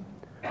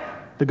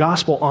 The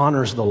gospel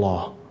honors the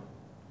law,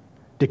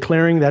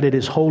 declaring that it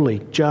is holy,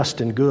 just,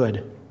 and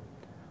good.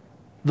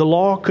 The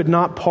law could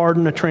not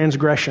pardon a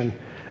transgression.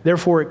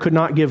 Therefore, it could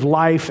not give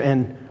life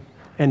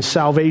and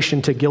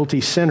salvation to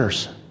guilty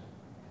sinners.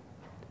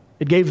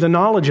 It gave the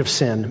knowledge of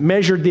sin,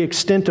 measured the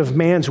extent of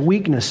man's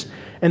weakness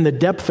and the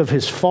depth of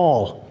his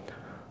fall.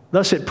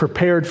 Thus, it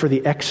prepared for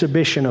the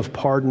exhibition of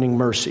pardoning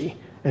mercy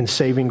and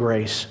saving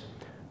grace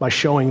by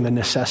showing the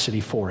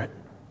necessity for it.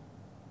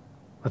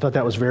 I thought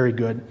that was very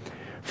good.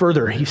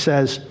 Further, he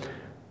says,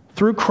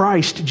 through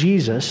Christ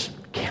Jesus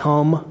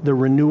come the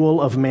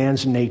renewal of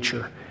man's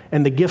nature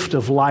and the gift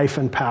of life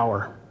and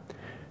power.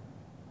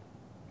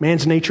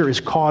 Man's nature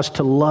is caused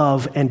to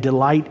love and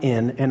delight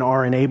in and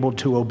are enabled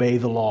to obey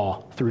the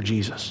law through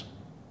Jesus.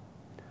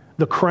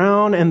 The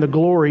crown and the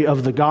glory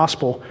of the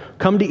gospel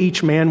come to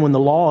each man when the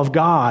law of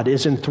God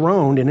is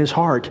enthroned in his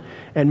heart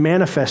and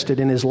manifested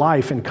in his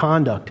life and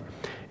conduct.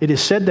 It is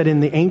said that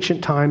in the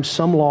ancient times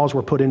some laws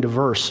were put into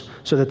verse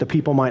so that the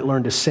people might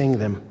learn to sing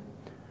them.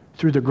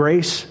 Through the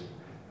grace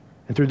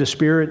and through the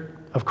Spirit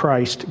of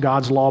Christ,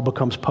 God's law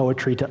becomes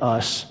poetry to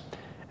us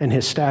and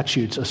his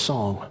statutes a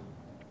song.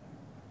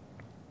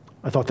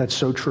 I thought that's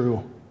so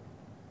true.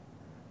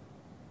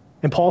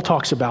 And Paul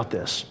talks about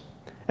this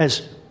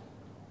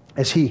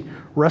as he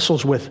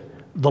wrestles with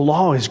the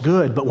law is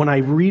good, but when I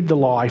read the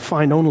law, I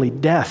find only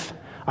death.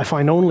 I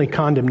find only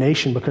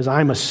condemnation because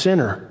I'm a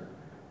sinner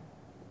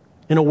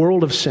in a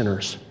world of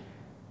sinners.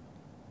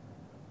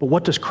 But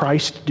what does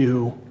Christ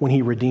do when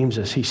he redeems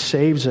us? He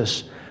saves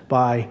us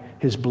by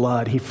his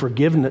blood. He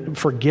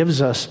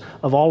forgives us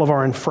of all of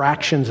our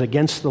infractions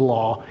against the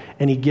law,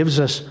 and he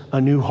gives us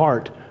a new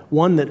heart.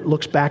 One that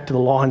looks back to the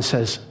law and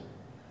says,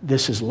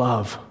 this is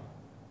love.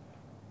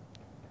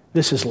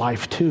 This is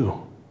life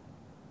too.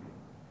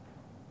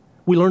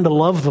 We learn to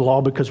love the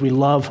law because we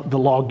love the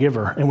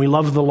lawgiver, and we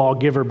love the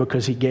lawgiver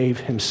because he gave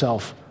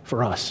himself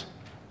for us.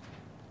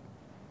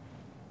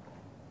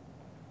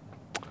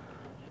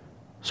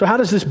 So how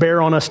does this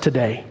bear on us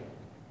today?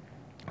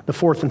 The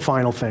fourth and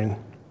final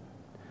thing.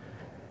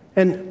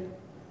 And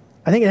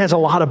I think it has a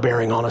lot of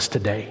bearing on us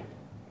today.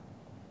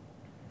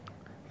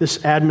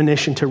 This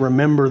admonition to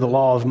remember the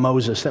law of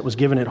Moses that was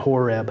given at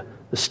Horeb,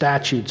 the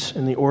statutes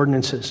and the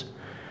ordinances.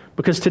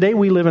 Because today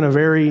we live in a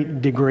very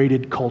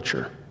degraded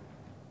culture.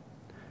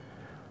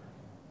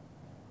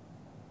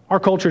 Our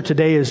culture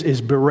today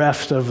is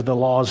bereft of the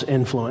law's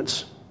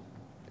influence.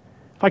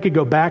 If I could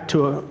go back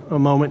to a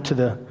moment to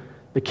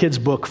the kids'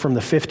 book from the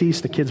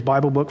 50s, the kids'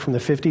 Bible book from the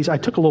 50s, I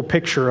took a little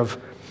picture of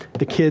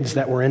the kids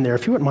that were in there.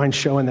 If you wouldn't mind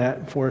showing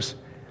that for us.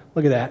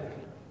 Look at that.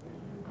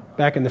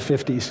 Back in the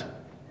 50s.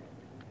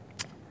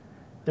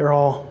 They're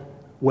all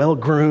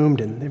well-groomed,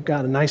 and they've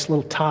got a nice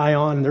little tie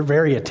on, and they're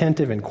very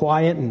attentive and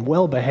quiet and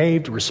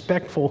well-behaved,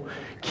 respectful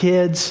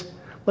kids.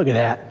 Look at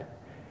that.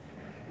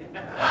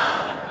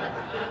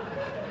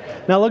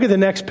 Now look at the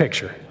next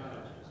picture.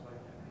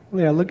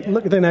 Yeah, look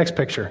at the next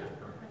picture.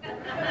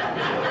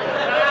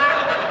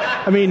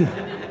 I mean,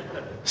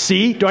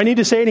 see? Do I need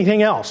to say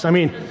anything else? I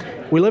mean,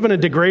 we live in a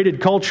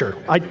degraded culture.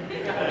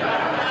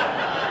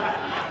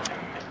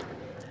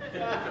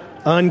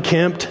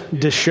 Unkempt,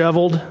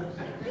 disheveled,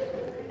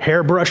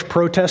 hairbrush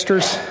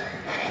protesters.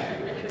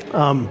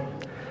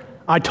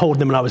 I told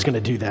them I was going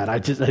to do that. I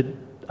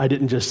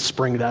didn't just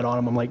spring that on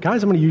them. I'm like,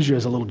 guys, I'm going to use you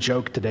as a little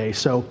joke today.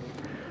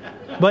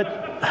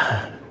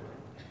 But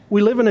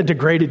we live in a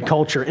degraded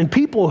culture, and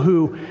people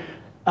who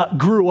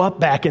grew up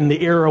back in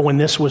the era when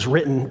this was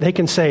written, they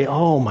can say,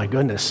 oh my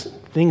goodness,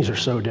 things are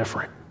so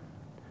different.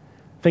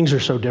 Things are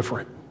so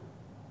different.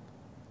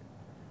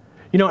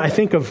 You know, I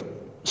think of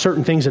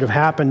certain things that have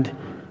happened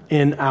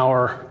in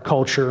our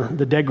culture,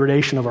 the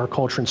degradation of our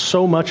culture, and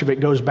so much of it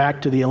goes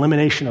back to the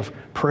elimination of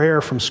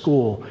prayer from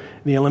school,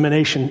 the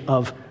elimination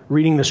of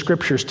reading the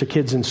scriptures to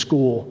kids in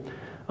school,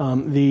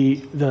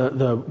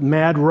 the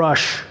mad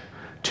rush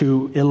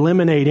to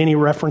eliminate any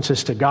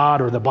references to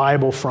God or the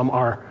Bible from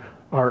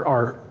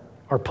our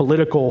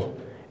political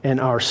and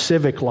our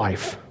civic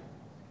life,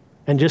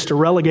 and just to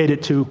relegate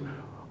it to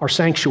our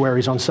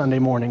sanctuaries on Sunday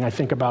morning. I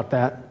think about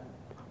that.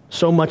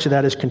 So much of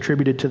that has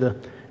contributed to the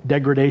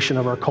degradation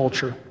of our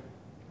culture.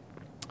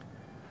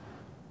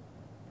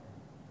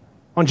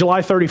 On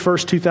July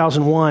 31st,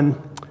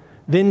 2001,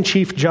 then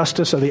Chief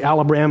Justice of the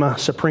Alabama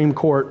Supreme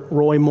Court,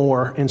 Roy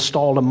Moore,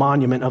 installed a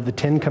monument of the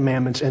Ten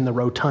Commandments in the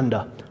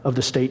rotunda of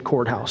the state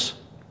courthouse.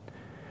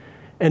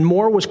 And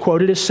Moore was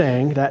quoted as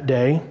saying that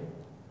day,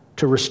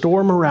 "To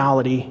restore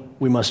morality,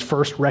 we must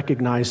first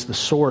recognize the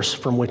source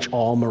from which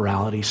all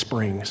morality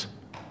springs."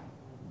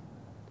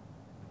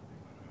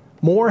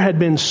 Moore had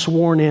been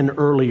sworn in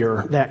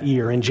earlier that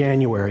year in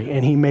January,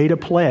 and he made a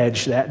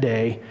pledge that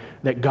day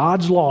that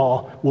God's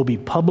law will be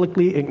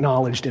publicly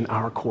acknowledged in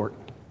our court.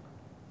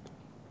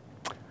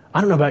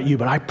 I don't know about you,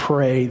 but I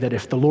pray that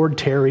if the Lord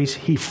tarries,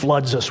 he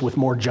floods us with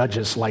more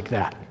judges like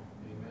that.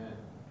 Amen.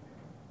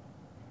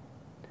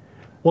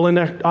 Well, in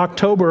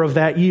October of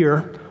that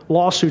year,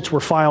 lawsuits were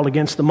filed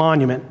against the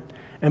monument,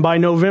 and by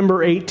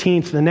November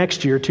 18th the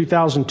next year,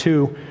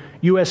 2002,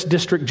 U.S.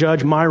 District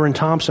Judge Myron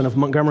Thompson of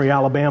Montgomery,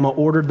 Alabama,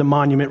 ordered the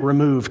monument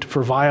removed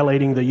for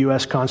violating the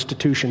U.S.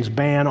 Constitution's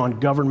ban on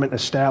government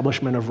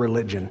establishment of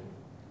religion.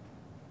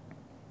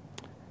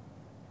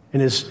 In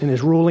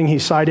his ruling, he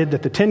cited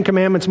that the Ten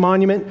Commandments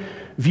monument,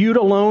 viewed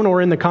alone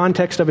or in the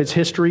context of its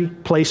history,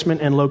 placement,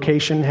 and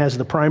location, has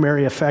the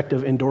primary effect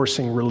of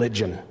endorsing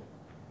religion.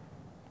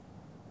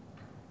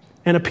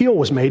 An appeal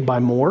was made by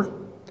Moore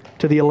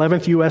to the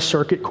 11th U.S.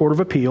 Circuit Court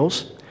of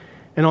Appeals,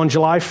 and on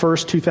July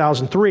 1st,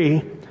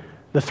 2003,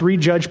 the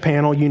three-judge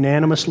panel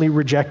unanimously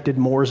rejected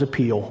Moore's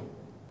appeal,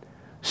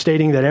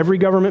 stating that every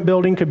government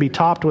building could be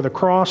topped with a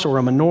cross or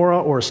a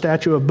menorah or a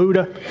statue of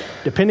Buddha,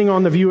 depending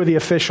on the view of the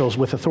officials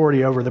with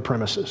authority over the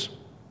premises.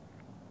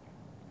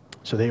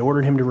 So they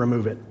ordered him to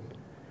remove it,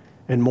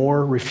 and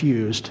Moore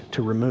refused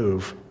to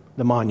remove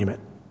the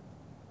monument.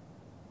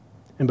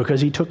 And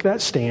because he took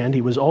that stand,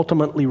 he was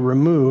ultimately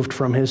removed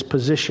from his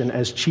position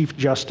as Chief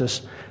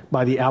Justice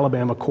by the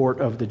Alabama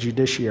Court of the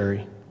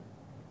Judiciary.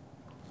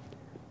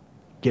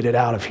 Get it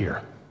out of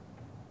here.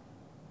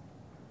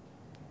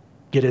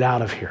 Get it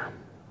out of here.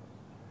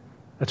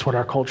 That's what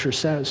our culture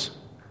says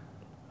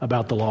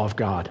about the law of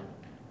God.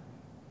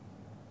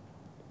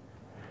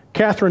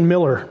 Catherine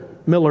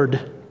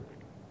Millard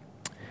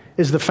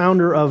is the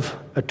founder of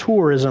a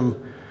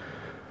tourism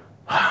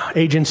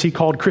agency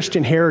called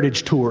Christian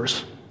Heritage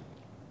Tours.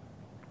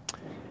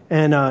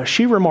 And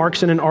she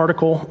remarks in an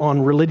article on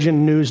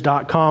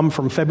religionnews.com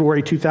from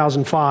February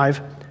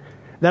 2005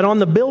 that on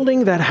the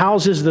building that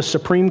houses the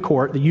Supreme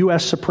Court, the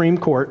U.S. Supreme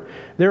Court,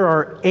 there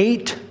are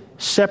 8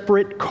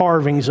 separate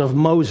carvings of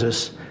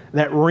Moses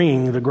that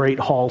ring the Great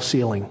Hall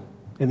ceiling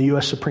in the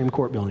U.S. Supreme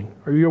Court building.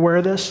 Are you aware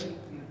of this?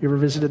 You ever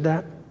visited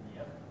that?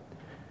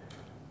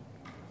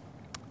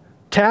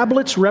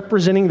 Tablets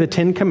representing the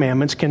Ten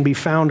Commandments can be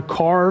found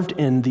carved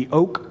in the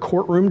oak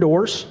courtroom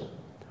doors,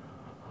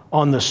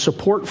 on the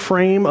support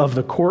frame of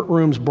the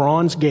courtroom's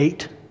bronze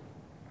gate,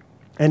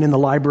 and in the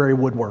library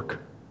woodwork.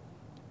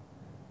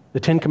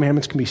 The Ten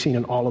Commandments can be seen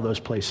in all of those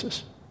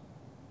places.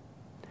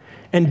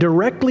 And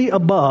directly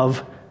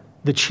above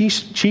the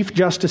Chief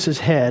Justice's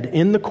head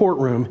in the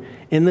courtroom,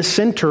 in the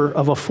center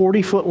of a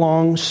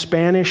 40-foot-long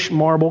Spanish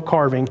marble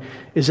carving,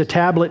 is a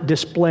tablet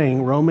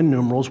displaying Roman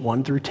numerals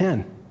 1 through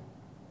 10.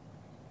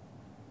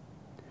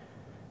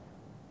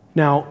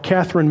 Now,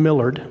 Catherine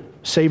Millard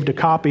saved a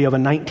copy of a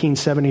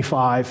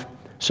 1975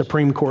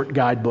 Supreme Court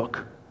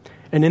guidebook.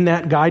 And in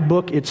that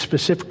guidebook, it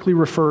specifically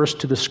refers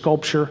to the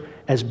sculpture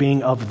as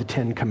being of the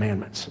Ten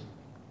Commandments.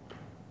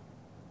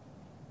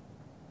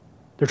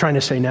 They're trying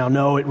to say now,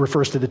 no, it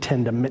refers to the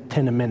Ten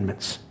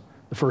Amendments,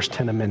 the first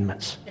 10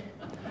 Amendments.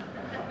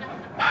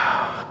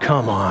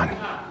 Come on.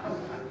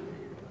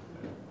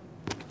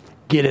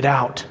 Get it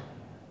out,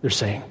 they're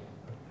saying.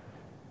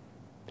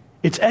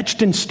 It's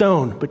etched in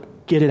stone,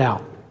 but get it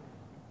out.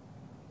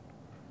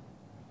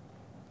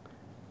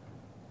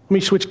 Let me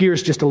switch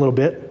gears just a little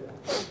bit.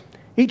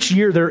 Each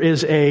year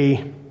there's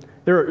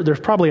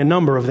probably a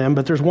number of them,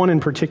 but there's one in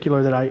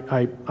particular that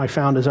I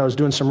found as I was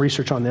doing some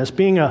research on this.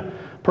 Being a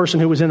person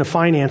who was in the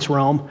finance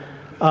realm,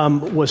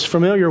 was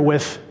familiar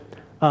with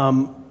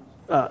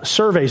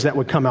surveys that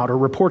would come out or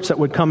reports that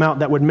would come out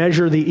that would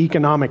measure the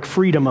economic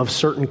freedom of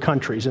certain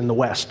countries in the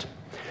West.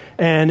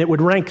 And it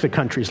would rank the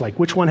countries, like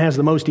which one has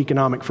the most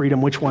economic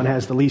freedom, which one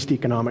has the least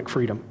economic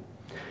freedom.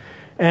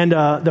 And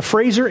the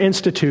Fraser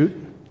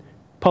Institute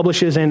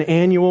publishes an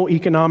annual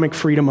Economic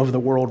Freedom of the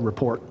World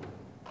report.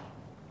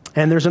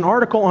 And there's an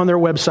article on their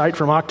website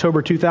from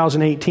October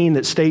 2018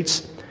 that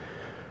states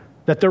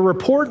that the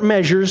report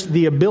measures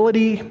the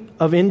ability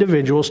of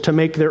individuals to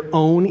make their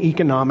own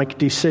economic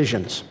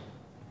decisions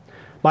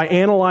by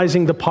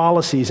analyzing the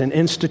policies and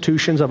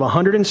institutions of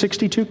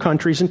 162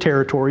 countries and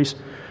territories,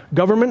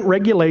 government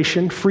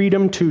regulation,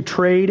 freedom to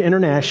trade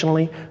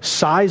internationally,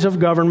 size of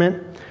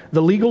government,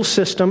 the legal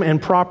system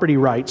and property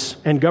rights,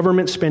 and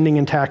government spending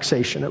and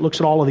taxation. It looks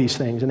at all of these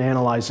things and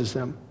analyzes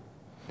them.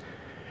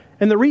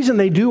 And the reason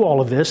they do all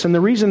of this, and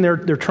the reason they're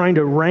trying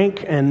to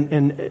rank and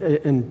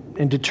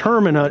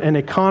determine an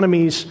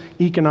economy's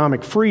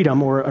economic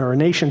freedom or a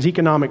nation's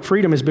economic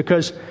freedom, is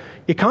because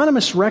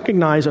economists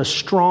recognize a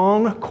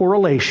strong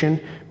correlation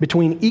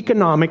between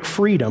economic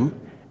freedom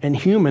and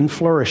human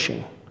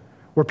flourishing.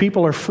 Where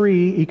people are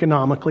free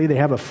economically, they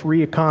have a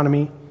free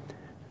economy,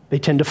 they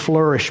tend to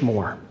flourish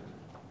more.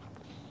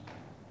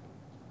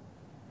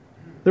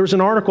 There was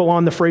an article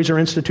on the Fraser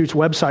Institute's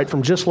website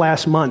from just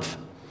last month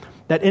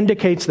that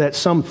indicates that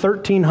some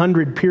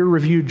 1,300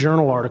 peer-reviewed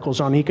journal articles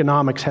on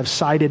economics have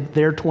cited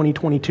their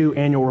 2022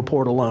 annual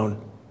report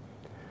alone.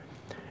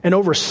 And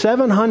over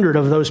 700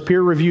 of those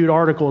peer-reviewed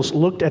articles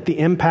looked at the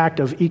impact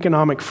of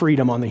economic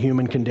freedom on the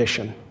human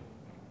condition.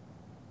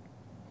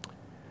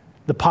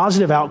 The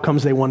positive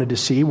outcomes they wanted to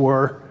see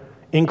were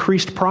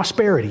increased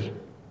prosperity,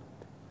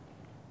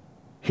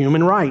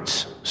 human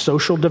rights,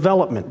 social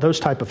development,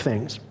 those type of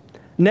things.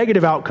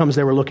 Negative outcomes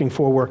they were looking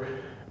for were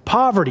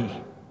poverty,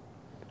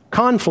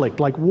 conflict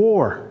like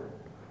war,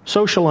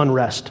 social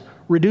unrest,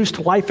 reduced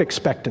life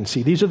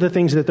expectancy. These are the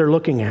things that they're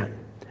looking at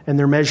and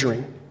they're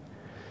measuring.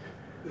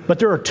 But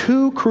there are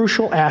two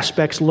crucial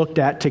aspects looked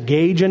at to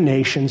gauge a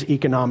nation's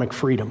economic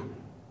freedom,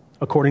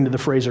 according to the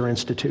Fraser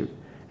Institute.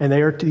 And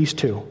they are these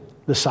two: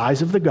 the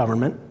size of the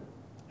government,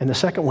 and the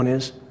second one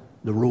is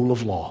the rule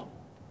of law.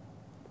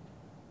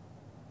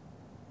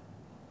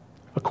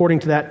 According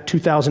to that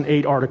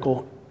 2008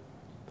 article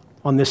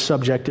on this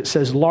subject, it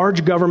says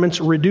large governments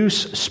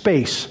reduce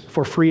space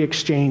for free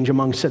exchange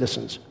among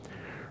citizens.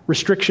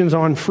 Restrictions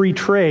on free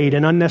trade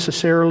and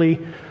unnecessarily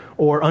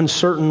or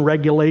uncertain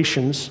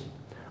regulations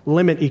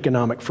limit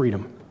economic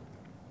freedom,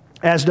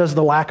 as does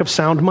the lack of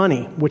sound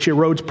money, which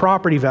erodes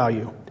property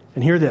value.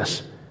 And hear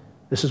this.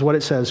 This is what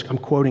it says. I'm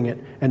quoting it.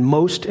 And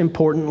most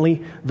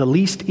importantly, the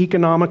least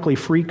economically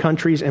free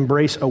countries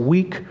embrace a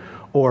weak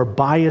or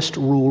biased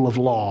rule of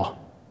law,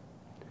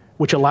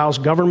 which allows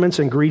governments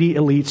and greedy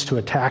elites to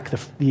attack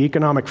the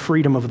economic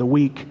freedom of the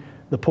weak,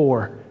 the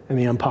poor, and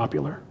the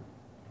unpopular.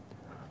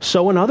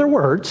 So in other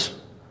words,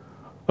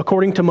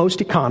 according to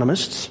most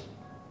economists,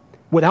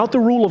 without the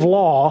rule of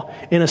law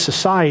in a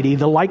society,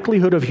 the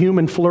likelihood of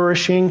human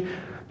flourishing,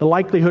 the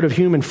likelihood of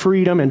human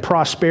freedom and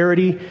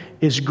prosperity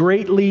is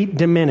greatly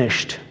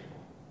diminished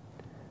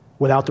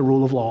without the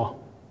rule of law.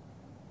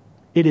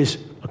 It is,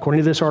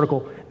 according to this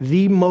article,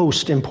 the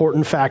most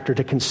important factor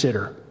to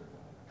consider.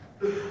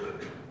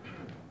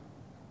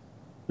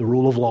 The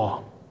rule of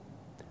law.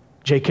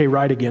 J.K.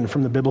 Wright, again,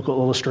 from the Biblical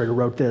Illustrator,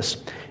 wrote this: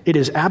 "It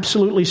is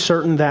absolutely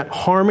certain that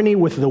harmony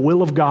with the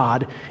will of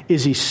God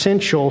is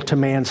essential to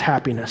man's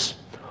happiness.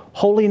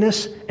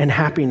 Holiness and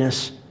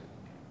happiness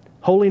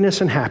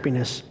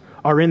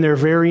are in their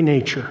very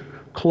nature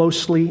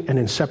closely and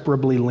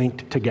inseparably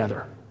linked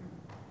together."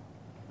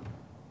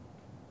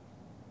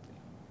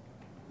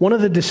 One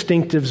of the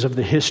distinctives of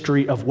the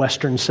history of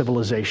Western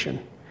civilization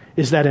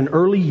is that in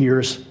early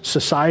years,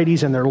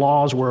 societies and their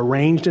laws were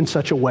arranged in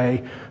such a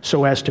way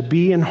so as to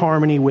be in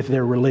harmony with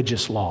their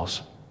religious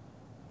laws.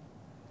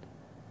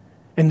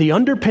 And the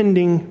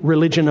underpinning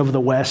religion of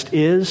the West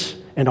is,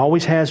 and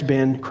always has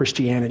been,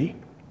 Christianity.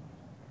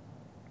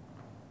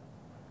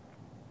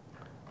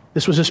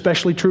 This was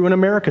especially true in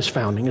America's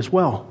founding as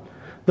well.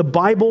 The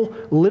Bible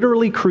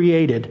literally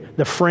created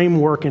the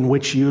framework in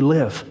which you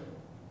live.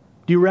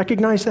 Do you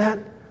recognize that?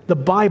 The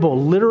Bible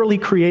literally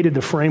created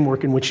the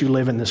framework in which you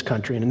live in this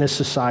country and in this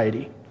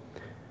society.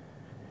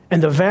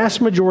 And the vast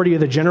majority of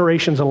the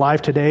generations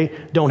alive today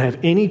don't have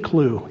any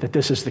clue that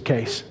this is the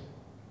case.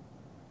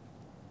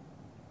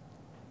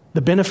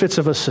 The benefits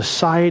of a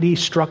society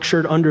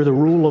structured under the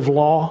rule of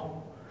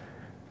law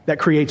that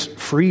creates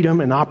freedom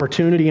and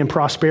opportunity and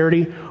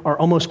prosperity are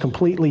almost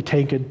completely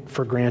taken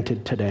for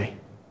granted today.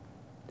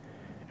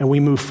 And we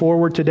move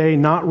forward today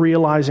not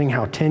realizing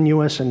how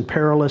tenuous and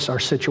perilous our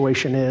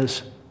situation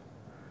is,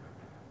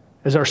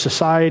 as our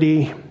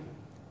society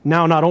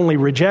now not only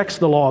rejects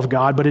the law of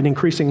God, but it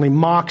increasingly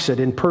mocks it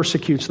and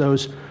persecutes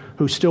those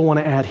who still want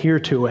to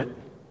adhere to it.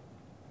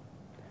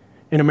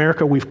 In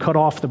America, we've cut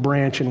off the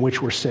branch in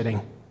which we're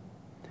sitting,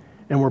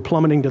 and we're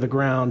plummeting to the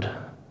ground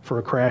for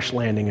a crash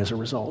landing as a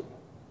result.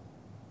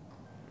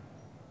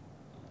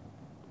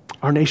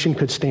 Our nation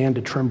could stand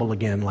to tremble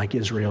again like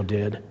Israel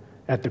did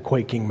at the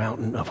quaking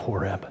mountain of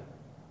Horeb.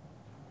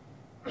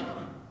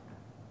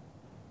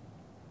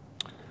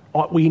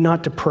 Ought we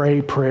not to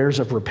pray prayers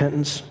of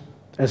repentance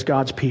as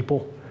God's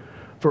people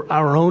for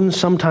our own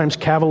sometimes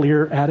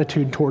cavalier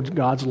attitude towards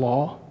God's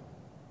law?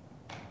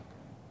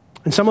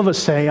 And some of us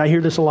say, I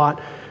hear this a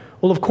lot,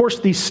 well, of course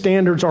these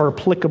standards are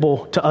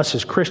applicable to us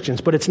as Christians,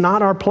 but it's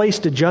not our place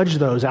to judge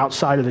those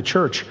outside of the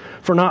church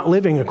for not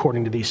living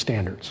according to these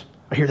standards.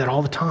 I hear that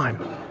all the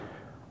time.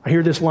 I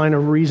hear this line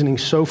of reasoning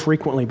so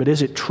frequently, but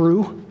is it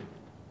true?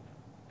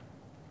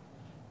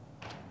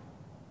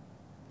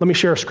 Let me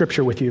share a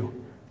scripture with you.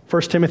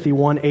 1 Timothy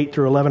 1, 8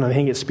 through 11, I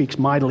think it speaks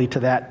mightily to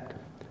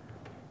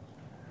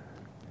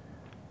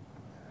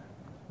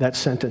that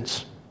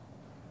sentence.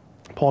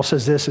 Paul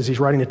says this as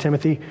he's writing to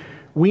Timothy: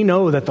 "We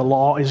know that the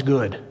law is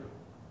good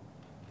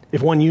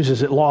if one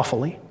uses it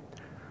lawfully,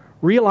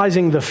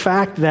 realizing the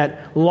fact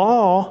that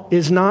law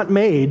is not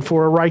made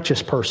for a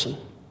righteous person,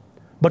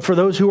 but for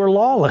those who are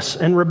lawless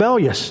and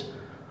rebellious,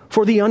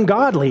 for the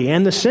ungodly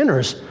and the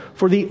sinners,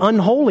 for the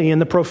unholy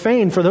and the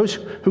profane, for those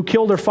who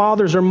kill their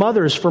fathers or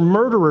mothers, for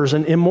murderers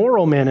and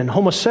immoral men and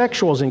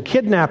homosexuals and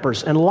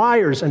kidnappers and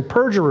liars and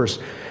perjurers,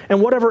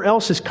 and whatever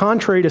else is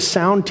contrary to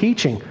sound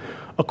teaching,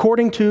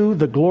 according to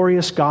the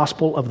glorious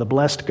gospel of the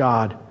blessed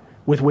God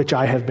with which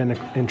I have been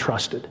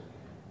entrusted."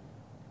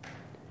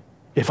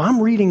 If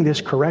I'm reading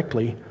this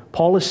correctly,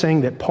 Paul is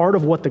saying that part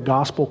of what the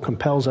gospel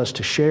compels us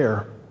to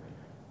share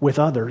with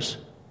others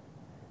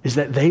is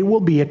that they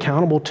will be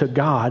accountable to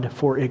God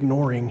for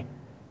ignoring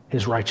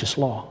His righteous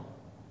law.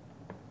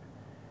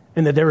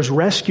 And that there is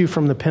rescue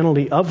from the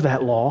penalty of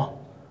that law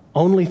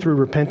only through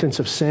repentance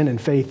of sin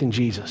and faith in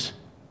Jesus.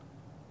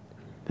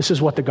 This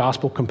is what the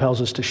gospel compels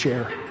us to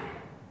share.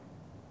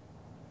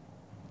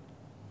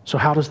 So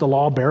how does the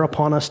law bear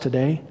upon us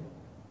today?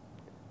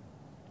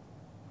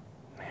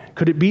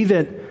 Could it be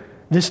that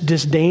This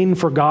disdain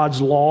for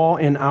God's law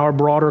in our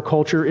broader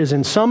culture is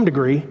in some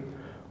degree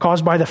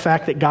caused by the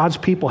fact that God's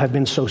people have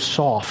been so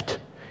soft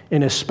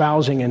in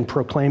espousing and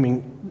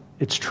proclaiming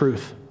its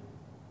truth.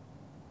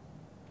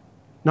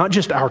 Not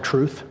just our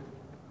truth,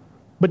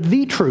 but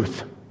the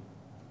truth.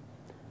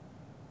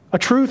 A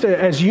truth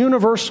as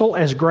universal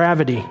as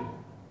gravity,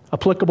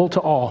 applicable to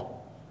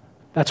all.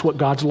 That's what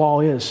God's law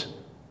is.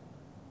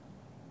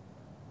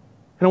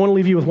 And I want to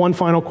leave you with one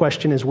final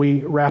question as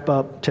we wrap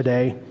up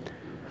today.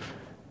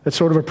 That's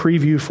sort of a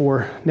preview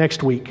for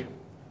next week,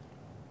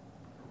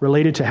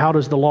 related to how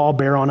does the law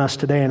bear on us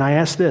today. And I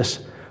ask this: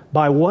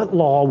 by what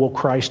law will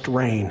Christ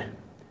reign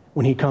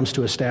when he comes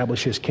to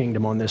establish his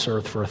kingdom on this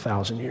earth for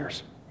 1,000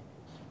 years?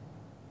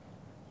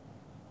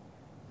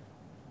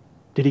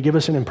 Did he give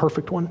us an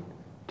imperfect one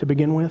to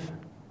begin with?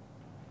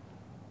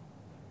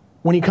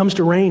 When he comes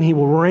to reign, he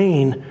will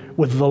reign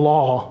with the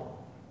law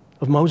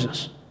of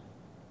Moses.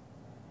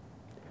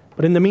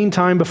 But in the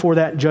meantime, before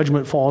that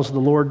judgment falls, the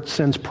Lord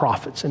sends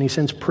prophets and he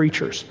sends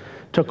preachers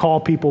to call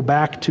people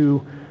back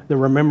to the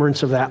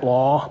remembrance of that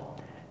law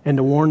and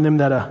to warn them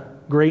that a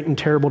great and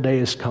terrible day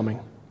is coming.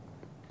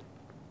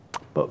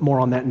 But more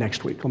on that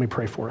next week. Let me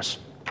pray for us.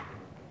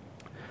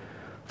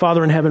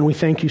 Father in heaven, we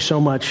thank you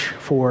so much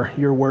for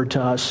your word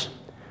to us.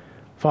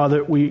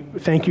 Father, we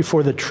thank you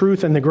for the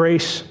truth and the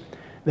grace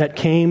that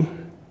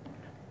came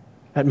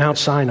at Mount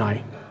Sinai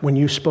when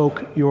you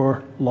spoke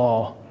your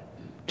law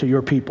to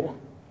your people.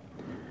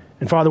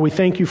 And Father, we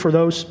thank you for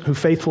those who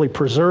faithfully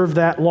preserve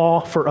that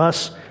law for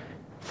us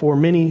for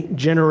many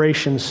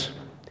generations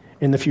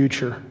in the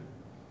future.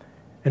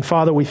 And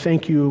Father, we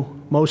thank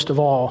you most of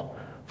all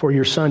for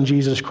your Son,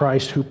 Jesus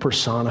Christ, who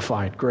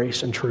personified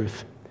grace and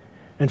truth.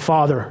 And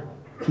Father,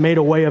 made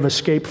a way of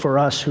escape for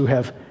us who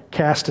have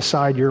cast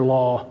aside your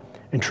law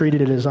and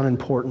treated it as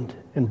unimportant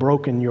and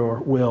broken your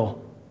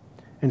will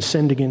and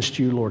sinned against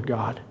you, Lord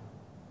God.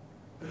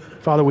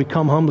 Father, we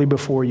come humbly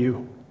before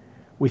you.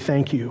 We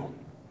thank you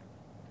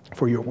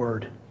for your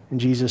word. In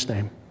Jesus'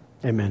 name,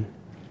 amen.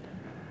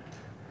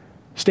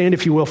 Stand,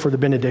 if you will, for the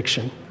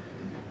benediction.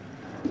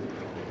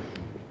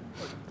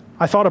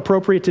 I thought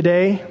appropriate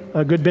today,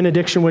 a good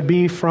benediction would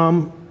be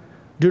from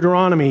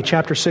Deuteronomy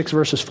chapter 6,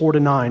 verses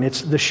 4-9.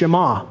 It's the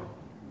Shema.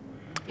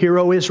 Hear,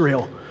 O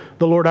Israel,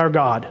 the Lord our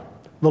God,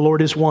 the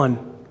Lord is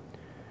one.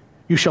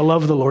 You shall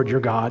love the Lord your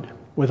God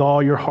with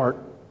all your heart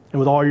and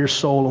with all your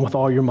soul and with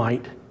all your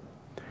might.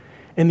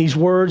 And these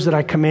words that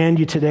I command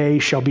you today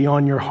shall be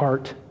on your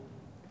heart.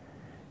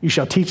 You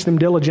shall teach them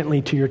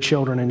diligently to your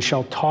children and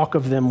shall talk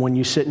of them when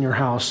you sit in your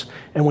house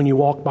and when you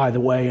walk by the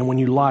way and when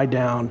you lie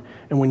down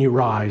and when you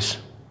rise.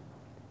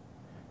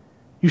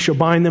 You shall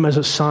bind them as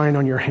a sign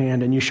on your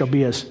hand, and they shall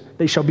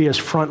be as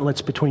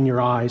frontlets between your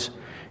eyes.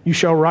 You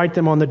shall write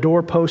them on the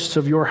doorposts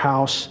of your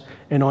house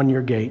and on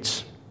your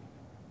gates.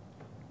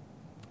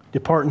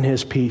 Depart in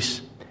his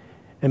peace,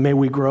 and may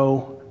we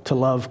grow to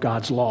love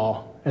God's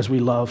law as we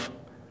love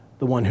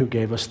the one who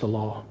gave us the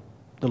law,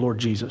 the Lord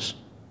Jesus.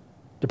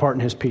 Depart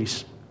in his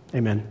peace.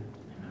 Amen.